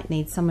you might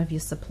need some of your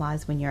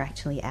supplies when you're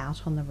actually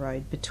out on the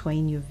road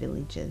between your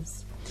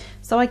villages.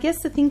 So I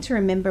guess the thing to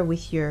remember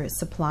with your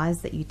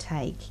supplies that you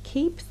take,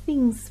 keep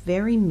things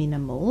very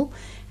minimal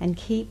and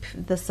keep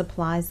the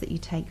supplies that you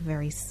take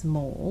very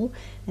small,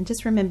 and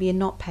just remember you're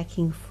not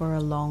packing for a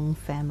long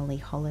family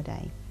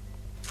holiday.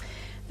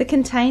 The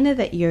container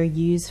that you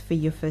use for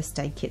your first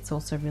aid kit is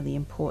also really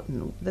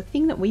important. The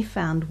thing that we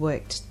found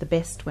worked the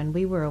best when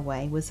we were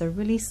away was a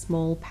really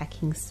small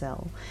packing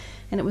cell,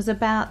 and it was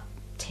about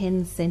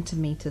 10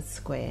 centimeters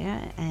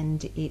square,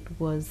 and it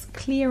was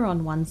clear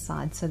on one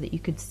side so that you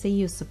could see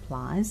your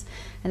supplies,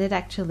 and it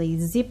actually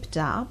zipped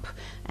up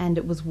and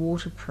it was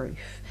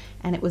waterproof,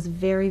 and it was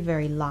very,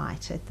 very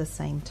light at the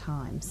same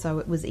time. So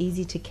it was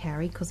easy to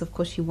carry because of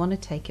course you want to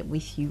take it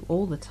with you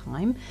all the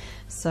time.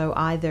 So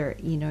either,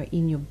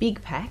 in your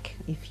big pack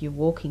if you're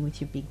walking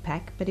with your big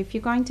pack, but if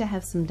you're going to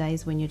have some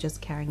days when you're just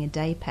carrying a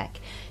day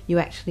pack, you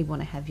actually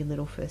want to have your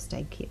little first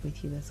aid kit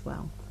with you as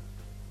well.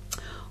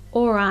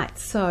 Alright,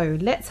 so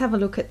let's have a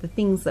look at the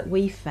things that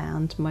we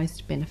found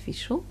most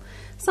beneficial.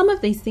 Some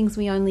of these things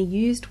we only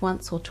used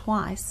once or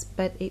twice,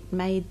 but it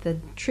made the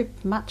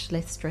trip much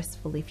less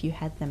stressful if you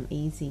had them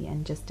easy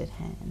and just at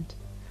hand.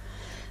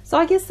 So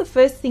I guess the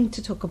first thing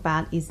to talk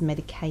about is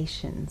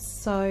medications.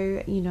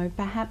 So,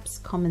 perhaps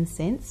common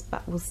sense,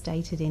 but we'll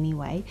state it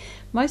anyway.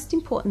 Most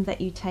important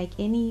that you take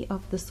any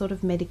of the sort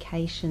of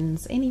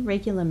medications, any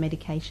regular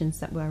medications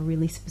that were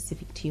really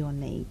specific to your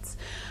needs.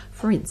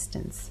 For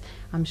instance,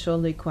 I'm sure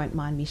Luke won't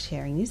mind me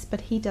sharing this,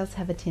 but he does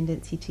have a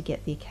tendency to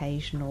get the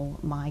occasional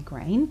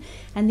migraine,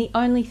 and the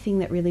only thing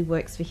that really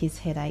works for his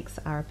headaches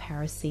are a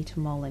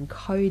paracetamol and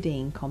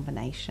codeine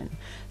combination.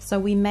 So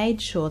we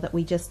made sure that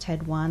we just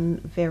had one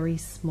very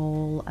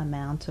small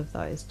amount of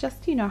those,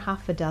 just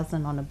half a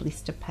dozen on a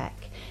blister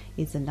pack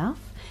is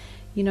enough.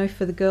 You know,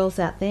 for the girls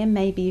out there,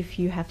 maybe if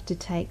you have to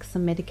take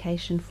some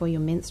medication for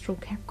your menstrual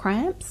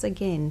cramps,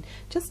 again,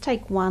 just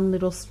take one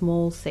little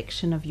small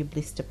section of your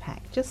blister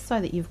pack, just so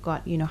that you've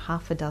got,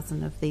 half a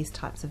dozen of these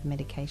types of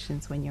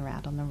medications when you're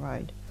out on the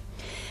road.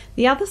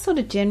 The other sort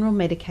of general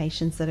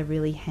medications that are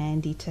really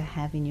handy to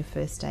have in your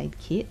first aid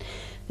kit,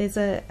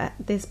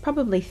 there's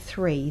probably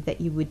 3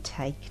 that you would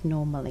take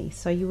normally.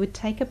 So you would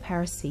take a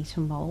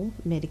paracetamol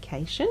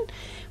medication,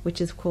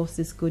 which of course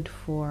is good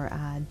for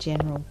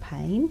general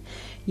pain.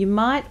 You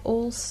might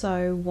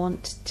also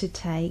want to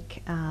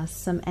take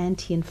some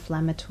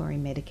anti-inflammatory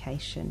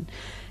medication.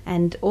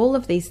 And all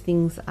of these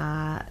things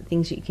are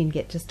things you can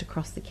get just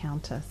across the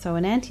counter. So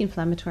an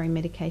anti-inflammatory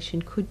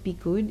medication could be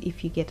good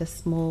if you get a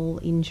small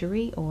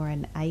injury or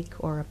an ache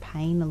or a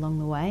pain along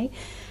the way.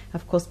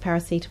 Of course,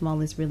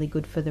 paracetamol is really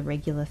good for the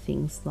regular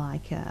things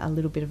like a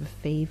little bit of a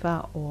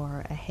fever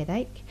or a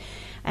headache.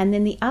 And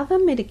then the other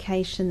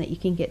medication that you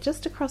can get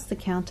just across the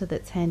counter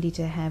that's handy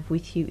to have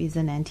with you is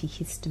an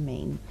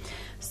antihistamine.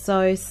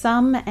 So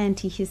some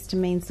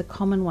antihistamines, the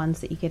common ones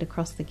that you get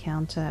across the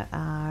counter,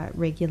 are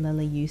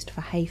regularly used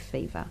for hay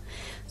fever.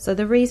 So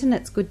the reason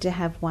it's good to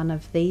have one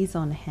of these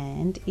on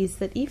hand is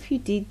that if you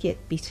did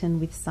get bitten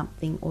with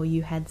something or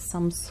you had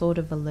some sort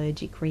of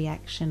allergic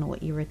reaction or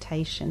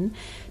irritation,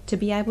 to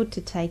be able to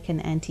take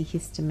an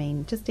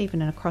antihistamine, just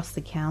even an across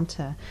the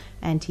counter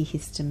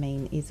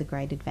antihistamine, is a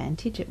great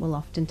advantage. It will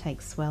often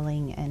take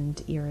swelling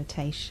and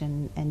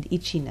irritation and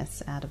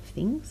itchiness out of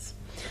things.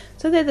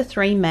 So they're the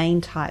 3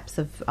 main types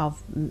of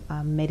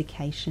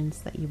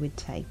medications that you would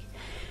take.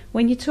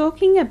 When you're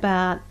talking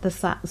about the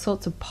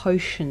sorts of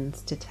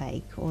potions to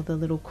take or the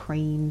little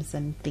creams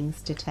and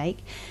things to take,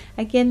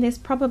 again, there's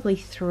probably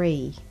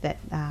 3 that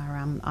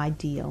are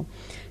ideal.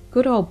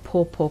 Good old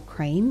pawpaw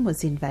cream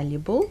was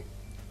invaluable.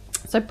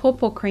 So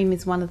pawpaw cream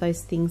is one of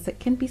those things that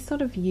can be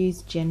sort of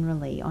used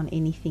generally on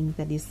anything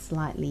that is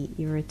slightly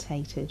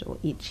irritated or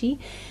itchy,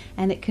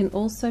 and it can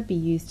also be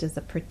used as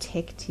a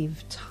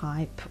protective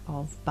type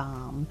of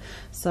balm.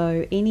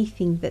 So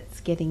anything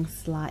that's getting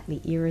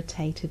slightly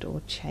irritated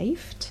or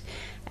chafed,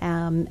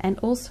 and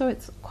also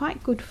it's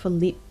quite good for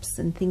lips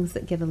and things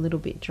that get a little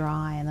bit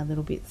dry and a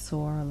little bit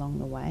sore along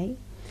the way.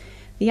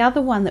 The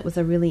other one that was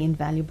a really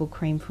invaluable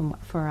cream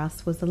for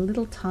us was a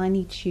little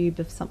tiny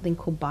tube of something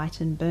called Bite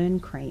and Burn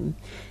cream.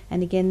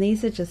 And again,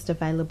 these are just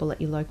available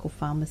at your local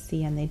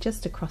pharmacy, and they're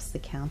just across the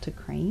counter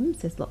creams.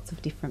 There's lots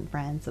of different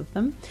brands of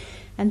them.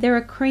 And they're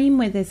a cream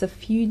where there's a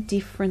few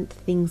different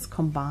things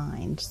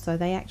combined. So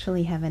they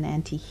actually have an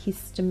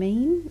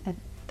antihistamine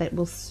that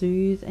will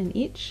soothe an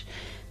itch.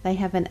 They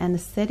have an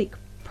anesthetic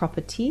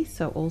property,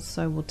 so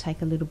also will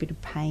take a little bit of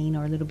pain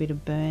or a little bit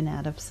of burn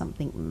out of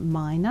something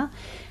minor,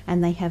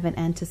 and they have an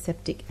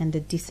antiseptic and a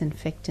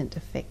disinfectant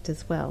effect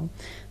as well.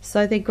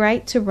 So they're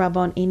great to rub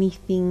on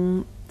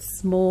anything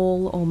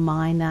small or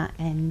minor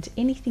and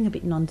anything a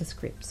bit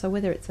nondescript. So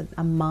whether it's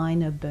a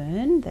minor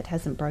burn that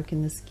hasn't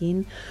broken the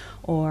skin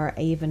or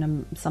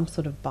even some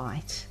sort of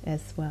bite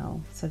as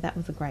well. So that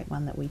was a great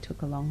one that we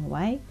took along the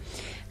way.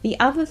 The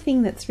other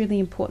thing that's really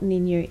important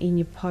in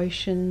your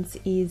potions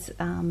is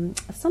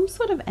some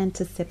sort of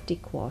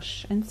antiseptic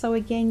wash. And so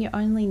again, you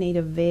only need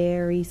a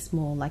very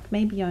small, like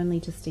maybe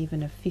only just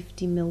even a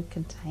 50 ml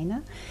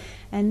container.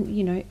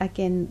 And,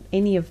 again,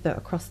 any of the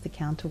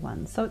across-the-counter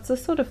ones. So it's a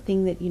sort of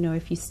thing that,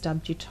 if you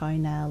stubbed your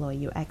toenail or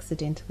you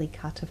accidentally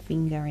cut a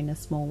finger in a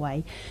small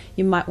way,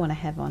 you might want to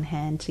have on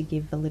hand to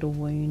give the little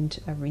wound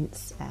a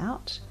rinse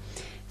out.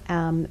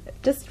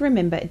 Just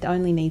remember, it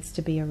only needs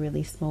to be a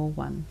really small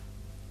one.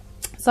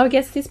 So I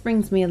guess this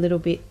brings me a little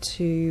bit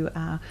to,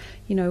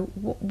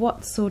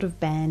 what sort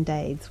of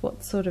Band-Aids,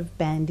 what sort of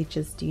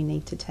bandages do you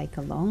need to take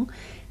along?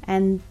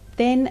 And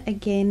then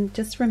again,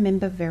 just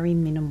remember very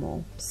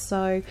minimal.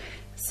 So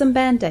some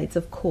Band-Aids,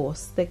 of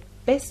course. The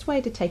best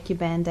way to take your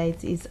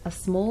Band-Aids is a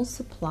small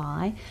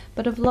supply,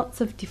 but of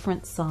lots of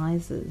different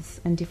sizes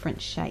and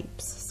different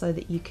shapes so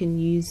that you can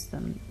use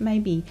them.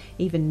 Maybe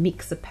even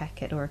mix a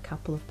packet or a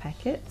couple of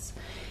packets.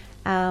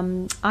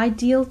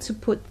 Ideal to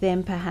put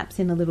them perhaps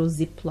in a little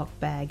Ziploc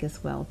bag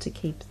as well to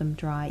keep them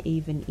dry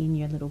even in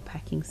your little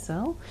packing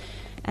cell.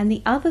 And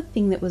the other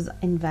thing that was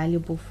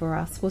invaluable for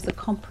us was a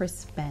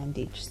compress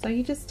bandage. So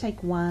you just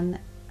take one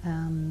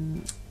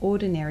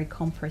ordinary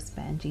compress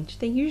bandage.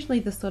 They're usually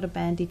the sort of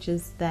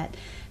bandages that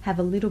have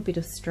a little bit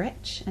of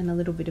stretch and a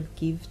little bit of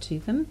give to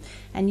them,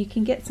 and you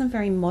can get some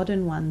very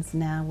modern ones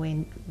now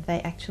when they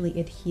actually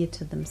adhere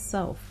to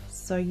themselves,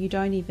 so you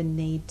don't even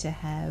need to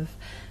have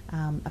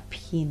a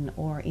pin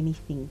or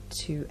anything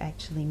to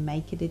actually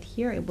make it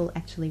adhere. It will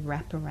actually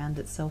wrap around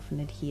itself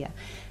and adhere,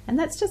 and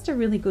that's just a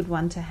really good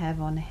one to have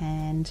on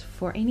hand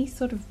for any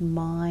sort of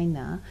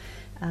minor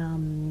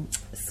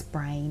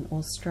sprain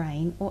or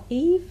strain, or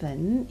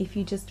even if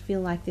you just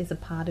feel like there's a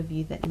part of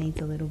you that needs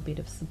a little bit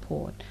of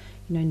support,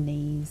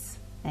 knees,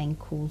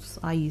 ankles.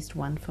 I used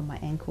one for my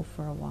ankle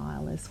for a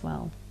while as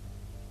well.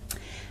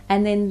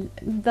 And then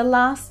the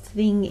last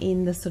thing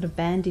in the sort of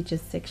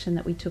bandages section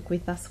that we took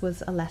with us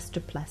was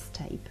elastoplast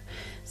tape.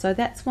 So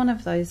that's one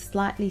of those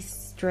slightly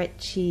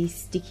stretchy,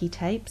 sticky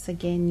tapes.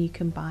 Again, you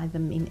can buy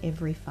them in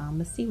every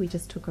pharmacy. We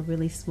just took a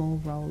really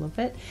small roll of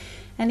it.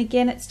 And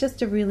again, it's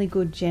just a really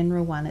good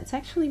general one. It's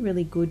actually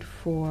really good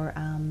for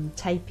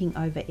taping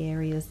over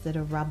areas that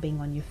are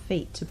rubbing on your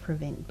feet to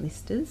prevent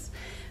blisters.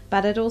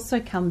 But it also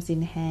comes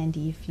in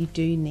handy if you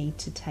do need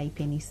to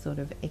tape any sort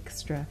of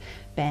extra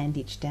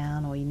bandage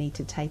down, or you need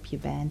to tape your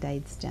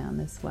band-aids down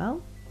as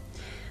well.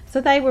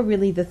 So they were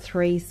really the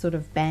three sort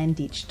of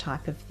bandage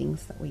type of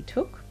things that we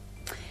took.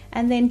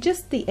 And then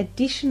just the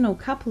additional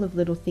couple of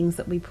little things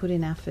that we put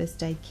in our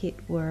first aid kit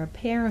were a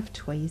pair of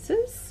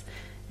tweezers,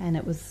 and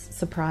it was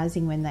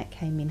surprising when that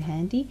came in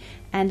handy,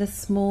 and a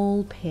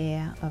small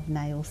pair of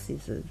nail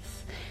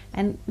scissors.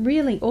 And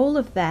really all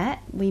of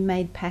that we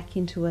made pack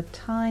into a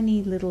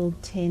tiny little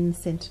 10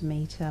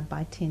 centimetre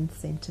by 10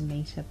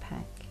 centimetre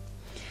pack.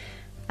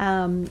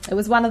 It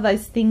was one of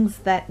those things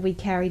that we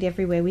carried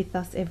everywhere with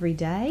us every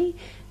day,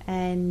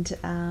 and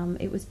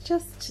it was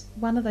just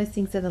one of those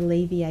things that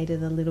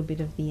alleviated a little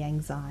bit of the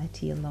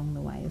anxiety along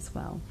the way as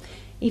well.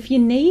 If you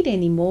need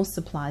any more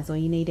supplies or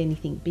you need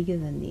anything bigger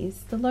than this,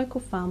 the local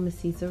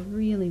pharmacies are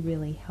really,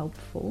 really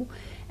helpful,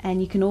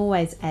 and you can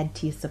always add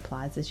to your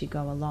supplies as you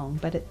go along,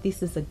 but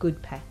this is a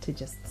good pack to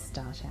just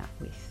start out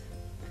with.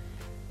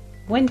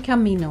 Buen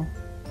camino.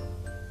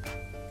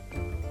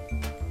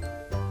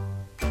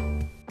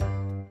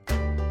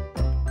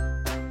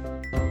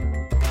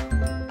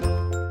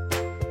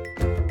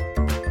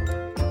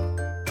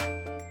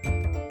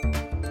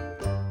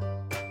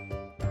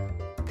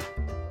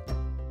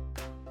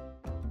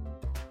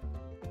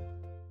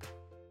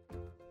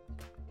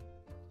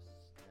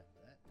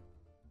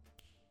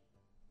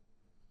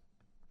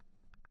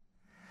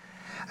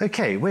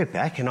 Okay, we're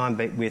back, and I'm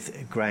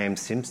with Graham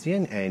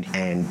Simpson and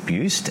Anne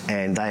Buist,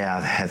 and they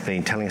have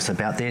been telling us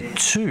about their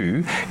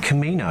two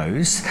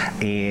Caminos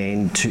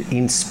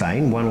in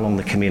Spain. One along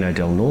the Camino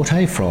del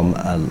Norte from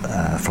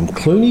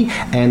Cluny,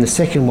 and the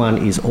second one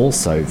is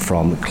also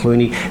from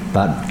Cluny,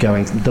 but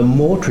going the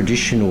more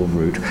traditional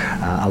route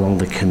along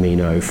the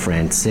Camino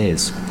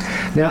Frances.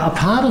 Now, a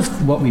part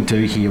of what we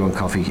do here on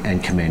Coffee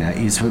and Camino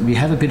is we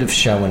have a bit of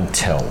show and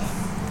tell.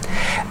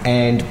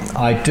 And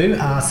I do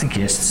ask the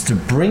guests to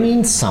bring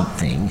in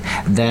something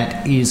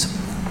that is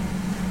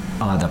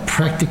either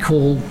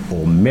practical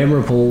or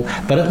memorable,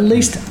 but at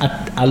least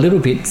a little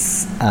bit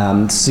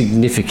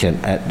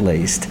significant, at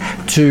least,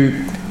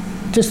 to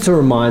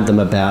remind them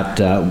about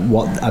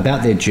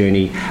about their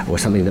journey, or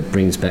something that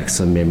brings back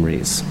some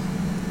memories.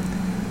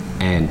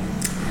 Anne?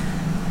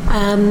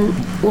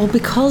 Well,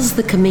 because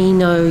the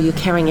Camino, you're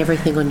carrying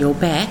everything on your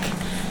back,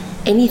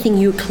 anything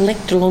you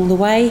collect along the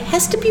way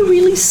has to be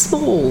really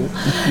small.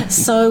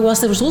 So whilst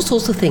there was all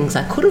sorts of things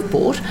I could have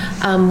bought,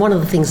 one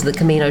of the things that the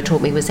Camino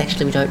taught me was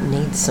actually we don't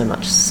need so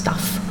much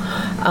stuff.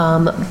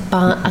 But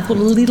I got a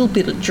little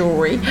bit of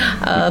jewellery.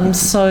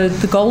 So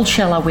the gold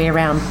shell I wear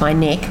around my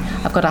neck,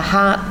 I've got a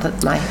heart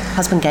that my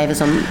husband gave us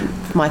on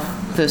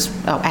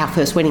our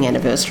first wedding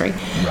anniversary.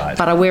 Right.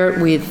 But I wear it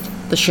with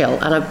the shell,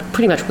 and I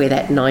pretty much wear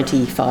that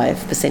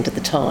 95% of the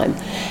time.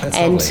 That's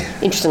and lovely.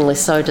 Interestingly,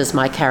 so does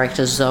my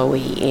character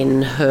Zoe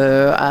in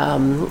her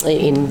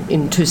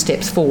in Two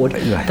Steps Forward,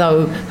 Right.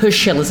 though her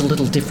shell is a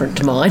little different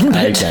to mine,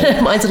 but Okay.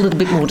 mine's a little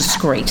bit more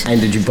discreet.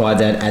 And did you buy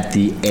that at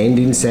the end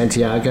in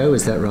Santiago,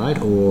 is that right,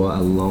 or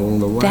along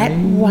the way? That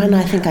one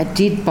I think I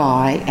did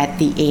buy at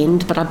the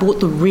end, but I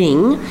bought the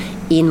ring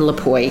in Le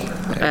Puy.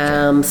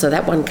 So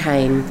that one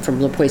came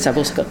from Le Puy, so I've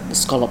also got the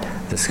scallop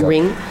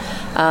ring.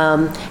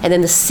 And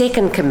then the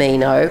second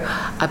Camino,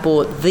 I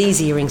bought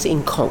these earrings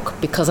in conch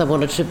because I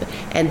wanted to,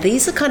 and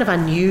these are kind of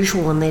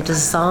unusual, and they're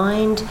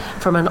designed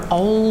from an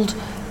old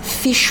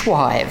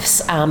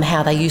fishwives,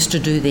 how they used to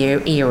do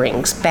their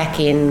earrings back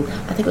in,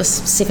 I think it was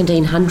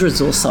 1700s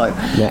or so.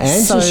 Now,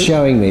 Anne's just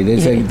showing me,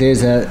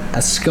 there's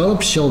a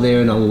scallop shell there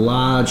and a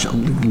large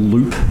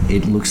loop,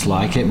 it looks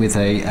like it, with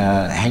a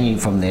hanging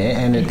from there,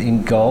 and it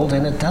in gold,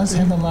 and it does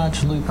have a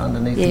large loop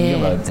underneath the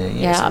earlobe there.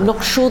 Yes. Yeah, I'm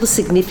not sure the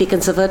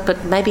significance of it,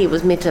 but maybe it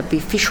was meant to be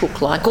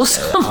fishhook-like or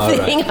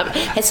something. Right. It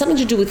had something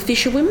to do with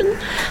fisherwomen,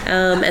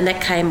 and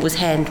that was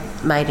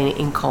handmade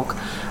in conch.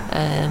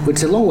 Well,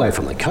 it's a long way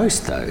from the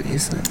coast, though,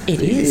 isn't it?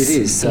 It is.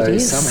 It is. So it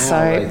is.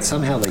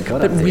 somehow they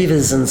got it but there.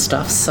 rivers and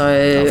stuff. So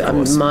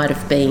it might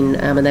have been,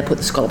 and they put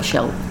the scallop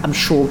shell, I'm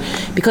sure,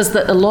 because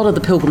a lot of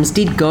the pilgrims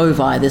did go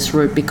via this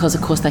route because,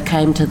 of course, they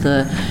came to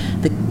the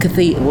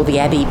cathedral or the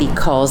abbey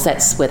because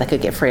that's where they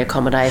could get free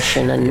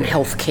accommodation and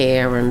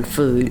healthcare and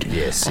food.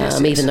 Yes,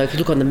 Even though if you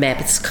look on the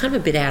map, it's kind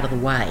of a bit out of the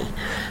way.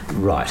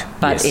 Right.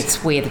 But yes.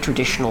 it's where the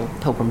traditional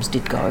pilgrims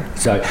did go.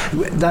 So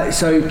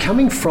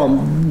coming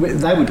from,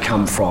 they would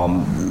come from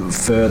from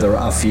further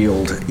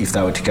afield, if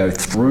they were to go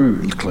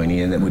through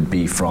Cluny, and it would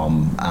be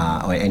from,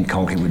 and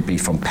Conquer would be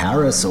from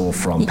Paris or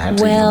from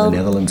perhaps even the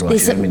Netherlands or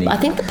Germany, I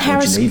think the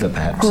Paris or Geneva,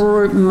 perhaps.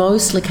 group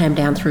mostly came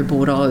down through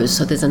Bordeaux,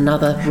 so there's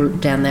another route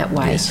down that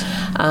way. Yes.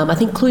 I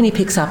think Cluny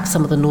picks up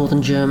some of the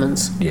northern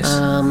Germans. Yes.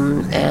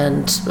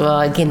 And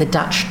again, the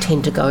Dutch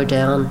tend to go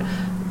down.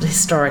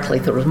 Historically,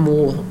 there was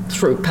more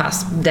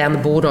down the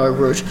Bordeaux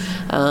route,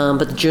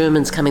 but the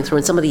Germans coming through,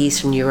 and some of the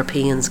Eastern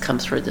Europeans come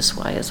through this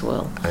way as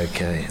well.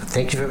 Okay,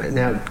 thank you very much.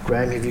 Now,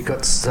 Graham, have you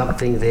got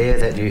something there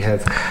that you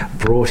have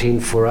brought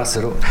in for us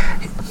at all?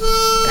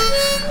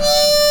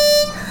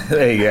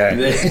 There you go.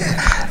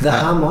 The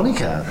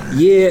harmonica.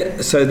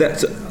 Yeah, so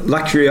that's a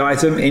luxury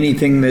item.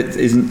 Anything that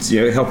isn't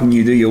helping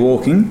you do your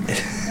walking.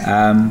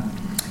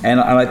 And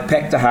I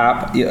packed a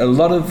harp. A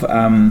lot of,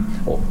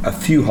 a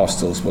few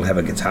hostels will have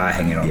a guitar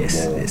hanging on the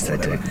wall. Yes, they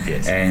do.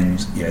 Yes. And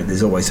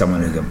there's always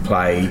someone who can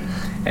play.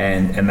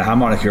 And the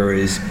harmonica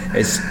is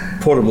as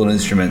portable an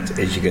instrument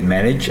as you can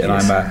manage. And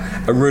Yes.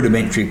 I'm a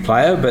rudimentary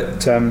player,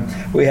 but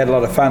we had a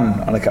lot of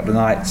fun on a couple of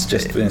nights.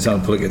 Just when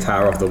someone pull a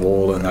guitar off the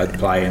wall and I'd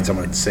play and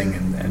someone would sing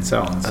and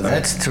so on. So.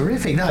 That's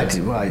terrific. No,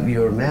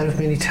 you're a man of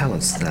many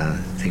talents,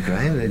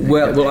 Graham.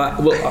 Well,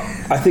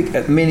 I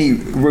think many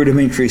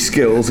rudimentary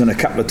skills and a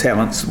couple of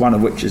talents, one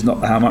of which is not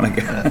the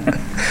harmonica.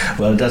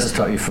 Well, it doesn't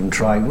stop you from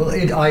trying. Well,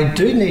 I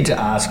do need to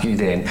ask you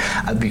then,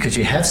 because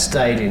you have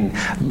stayed in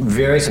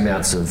various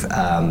amounts of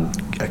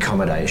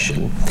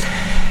accommodation.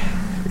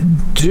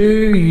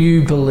 Do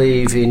you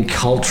believe in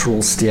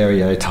cultural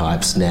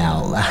stereotypes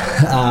now?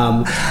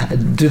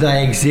 Do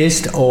they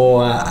exist,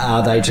 or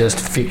are they just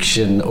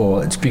fiction?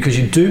 Or it's because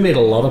you do meet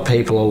a lot of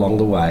people along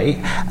the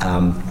way.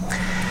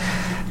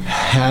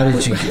 How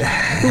did you?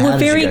 We were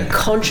very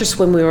conscious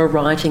when we were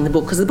writing the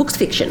book, because the book's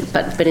fiction,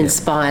 but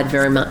inspired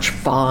very much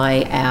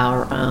by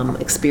our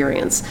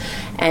experience.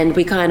 And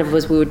we kind of,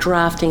 as we were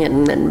drafting it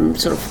and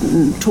sort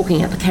of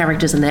talking out the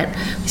characters and that,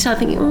 we started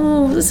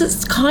thinking, this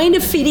is kind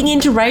of fitting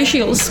into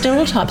racial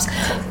stereotypes.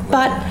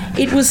 But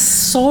it was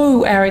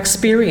so our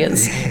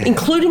experience,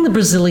 including the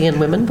Brazilian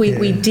women.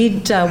 We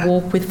did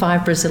walk with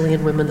 5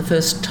 Brazilian women the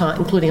first time,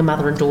 including a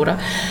mother and daughter.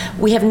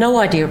 We have no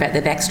idea about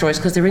their backstories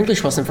because their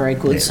English wasn't very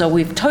good, so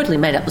we've totally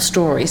made up the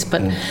stories.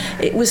 But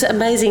it was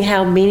amazing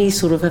how many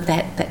sort of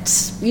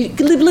that you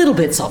live little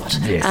bits of it.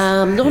 Yes.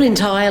 Not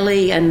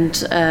entirely,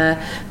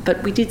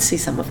 but we did see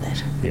some of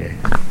that.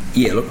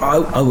 Yeah, look,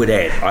 I would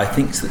add, I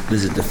think that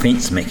there's a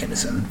defence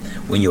mechanism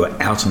when you are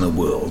out in the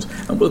world.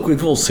 And look,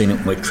 we've all seen it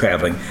when we're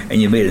travelling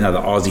and you meet another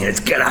Aussie and it's,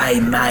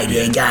 "G'day, mate,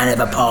 you go and have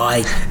a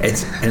pie,"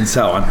 and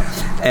so on.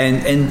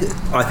 And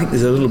I think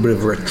there's a little bit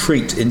of a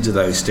retreat into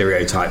those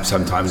stereotypes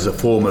sometimes as a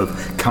form of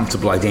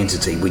comfortable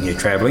identity when you're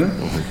travelling.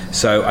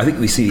 So I think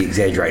we see the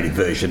exaggerated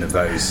version of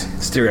those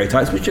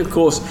stereotypes, which of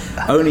course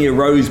only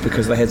arose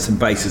because they had some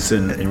basis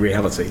in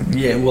reality.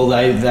 Yeah, well,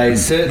 they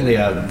certainly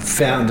are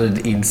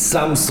founded in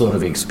some sort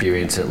of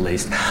experience, at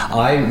least.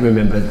 I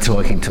remember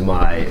talking to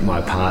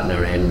my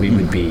partner, and we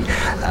would be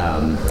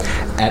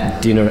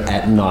at dinner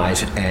at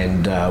night,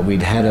 and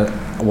we'd had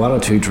one or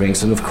two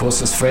drinks, and of course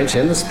the French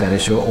and the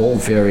Spanish are all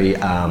very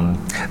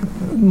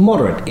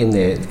moderate in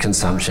their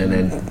consumption,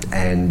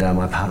 and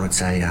my partner would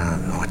say,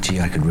 gee,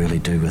 I could really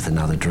do with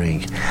another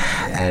drink.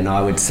 And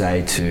I would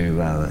say to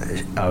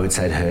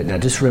her, now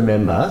just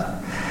remember,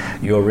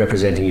 you're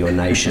representing your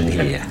nation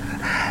here.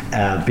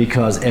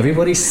 Because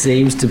everybody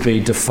seems to be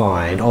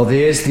defined.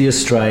 There's the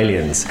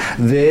Australians,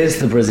 there's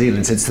the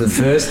Brazilians. It's the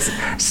first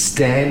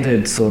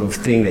standard sort of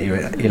thing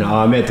that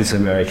I met this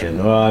American,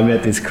 or I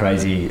met this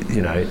crazy,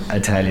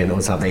 Italian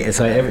or something. And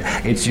so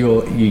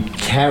you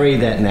carry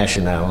that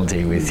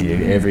nationality with you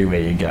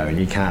everywhere you go.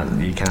 You can't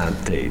deny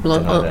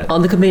that.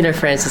 On the Camino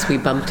Frances, we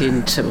bumped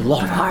into a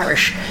lot of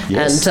Irish,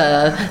 yes.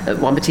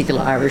 And one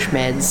particular Irish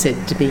man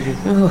said to me,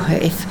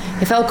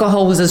 if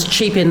alcohol was as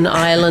cheap in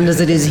Ireland as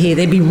it is here,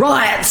 there'd be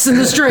riots in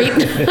the street.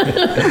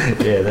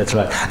 Yeah, that's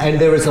right. And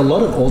there was a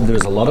lot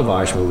of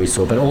Irishmen we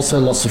saw, but also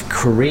lots of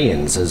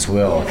Koreans as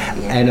well.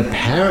 Yeah. And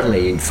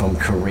apparently from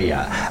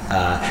Korea,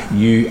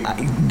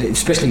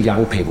 especially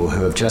young people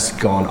who have just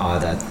gone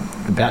either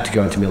about to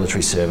go into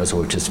military service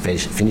or just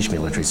finished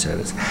military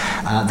service,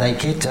 they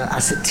get a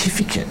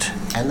certificate,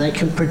 and they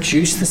can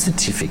produce the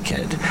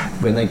certificate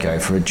when they go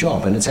for a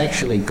job, and it's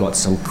actually got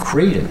some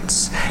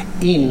credence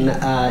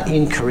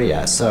in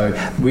Korea. So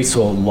we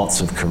saw lots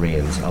of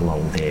Koreans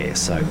along there.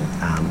 So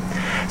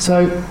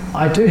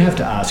I do have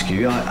to ask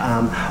you,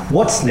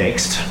 what's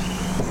next?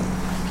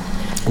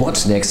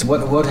 What's next?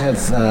 What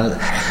have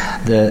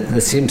the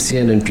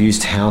Simpson and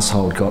Buist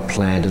household got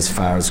planned as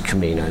far as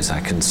Caminos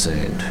are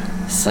concerned?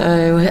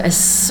 So as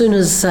soon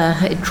as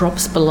it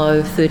drops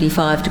below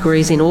 35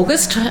 degrees in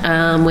August,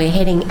 we're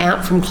heading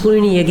out from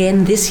Cluny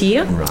again this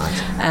year,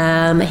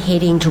 right.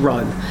 Heading to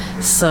Rome.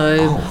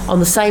 So on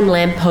the same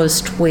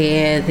lamppost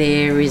where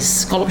there is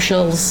scallop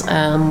shells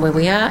where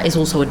we are is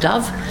also a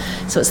dove.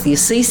 So it's the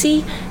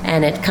Assisi,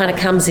 and it kind of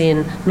comes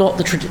in, not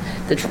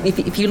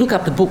if you look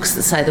up the books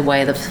that say the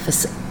way of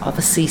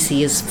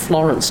Assisi is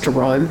Florence to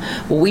Rome,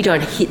 well, we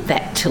don't hit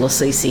that till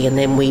Assisi, and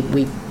then we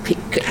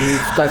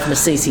go from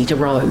Assisi to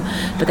Rome.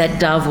 But that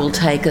dove will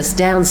take us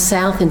down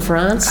south in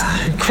France,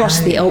 across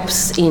the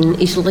Alps in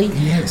Italy,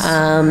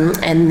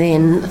 and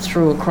then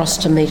through across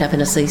to meet up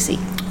in Assisi.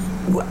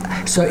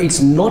 So it's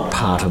not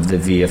part of the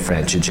Via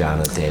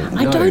Francigena then?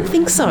 I don't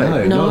think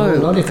so. No.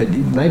 Not if it.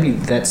 Maybe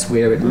that's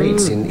where it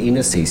meets in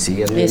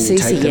Assisi, and then you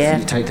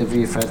take the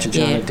Via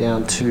Francigena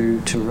down to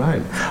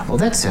Rome. Well,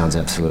 that sounds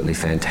absolutely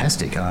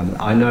fantastic.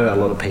 I know a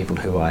lot of people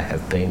who I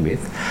have been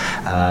with,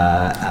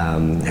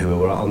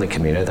 who are on the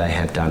Camino. They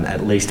have done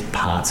at least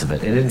parts of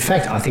it, and in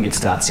fact, I think it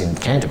starts in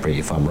Canterbury,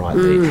 if I'm right.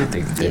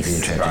 The Via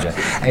Francigena,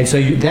 and so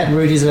that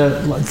route is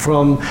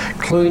from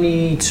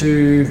Cluny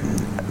to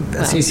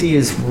Assisi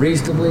is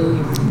reasonably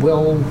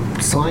well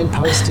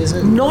signposted, is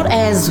it? Not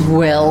as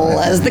well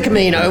as the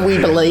Camino, we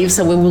believe,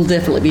 so we will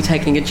definitely be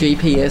taking a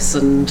GPS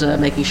and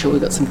making sure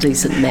we've got some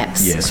decent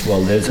maps. Yes,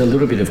 well, there's a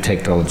little bit of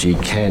technology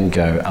can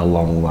go a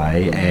long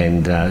way,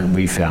 and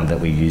we found that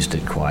we used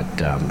it quite,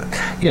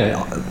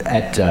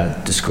 at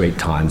discrete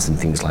times and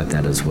things like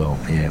that as well,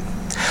 yeah.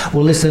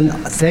 Well, listen,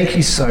 thank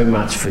you so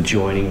much for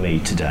joining me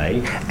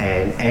today,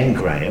 and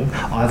Graham.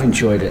 I've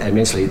enjoyed it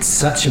immensely. It's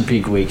such a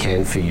big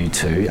weekend for you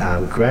too.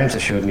 Graham's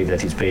assured me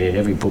that he's been in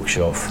every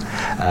bookshop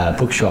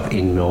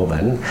in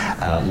Melbourne,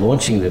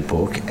 launching the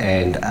book,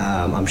 and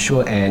I'm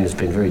sure Anne has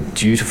been very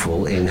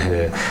dutiful in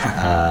her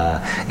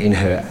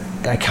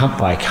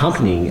by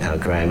accompanying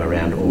Graham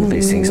around all of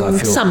these things. I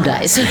feel some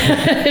days,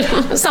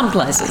 some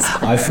places.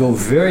 I feel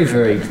very,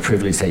 very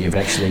privileged that you've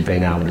actually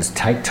been able to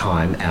take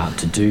time out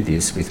to do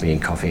this with me in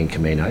Coffee and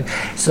Camino.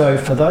 So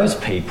for those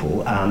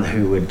people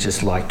who would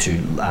just like to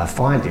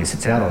find this,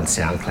 it's out on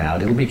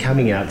SoundCloud. It'll be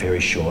coming out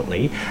very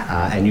shortly,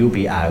 and you'll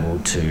be able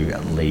to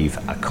leave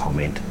a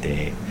comment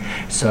there.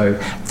 So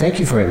thank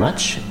you very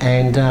much,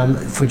 and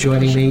for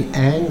joining me,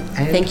 and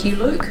thank you,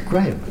 Luke.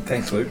 Graham.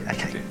 Thanks, Luke.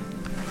 Okay.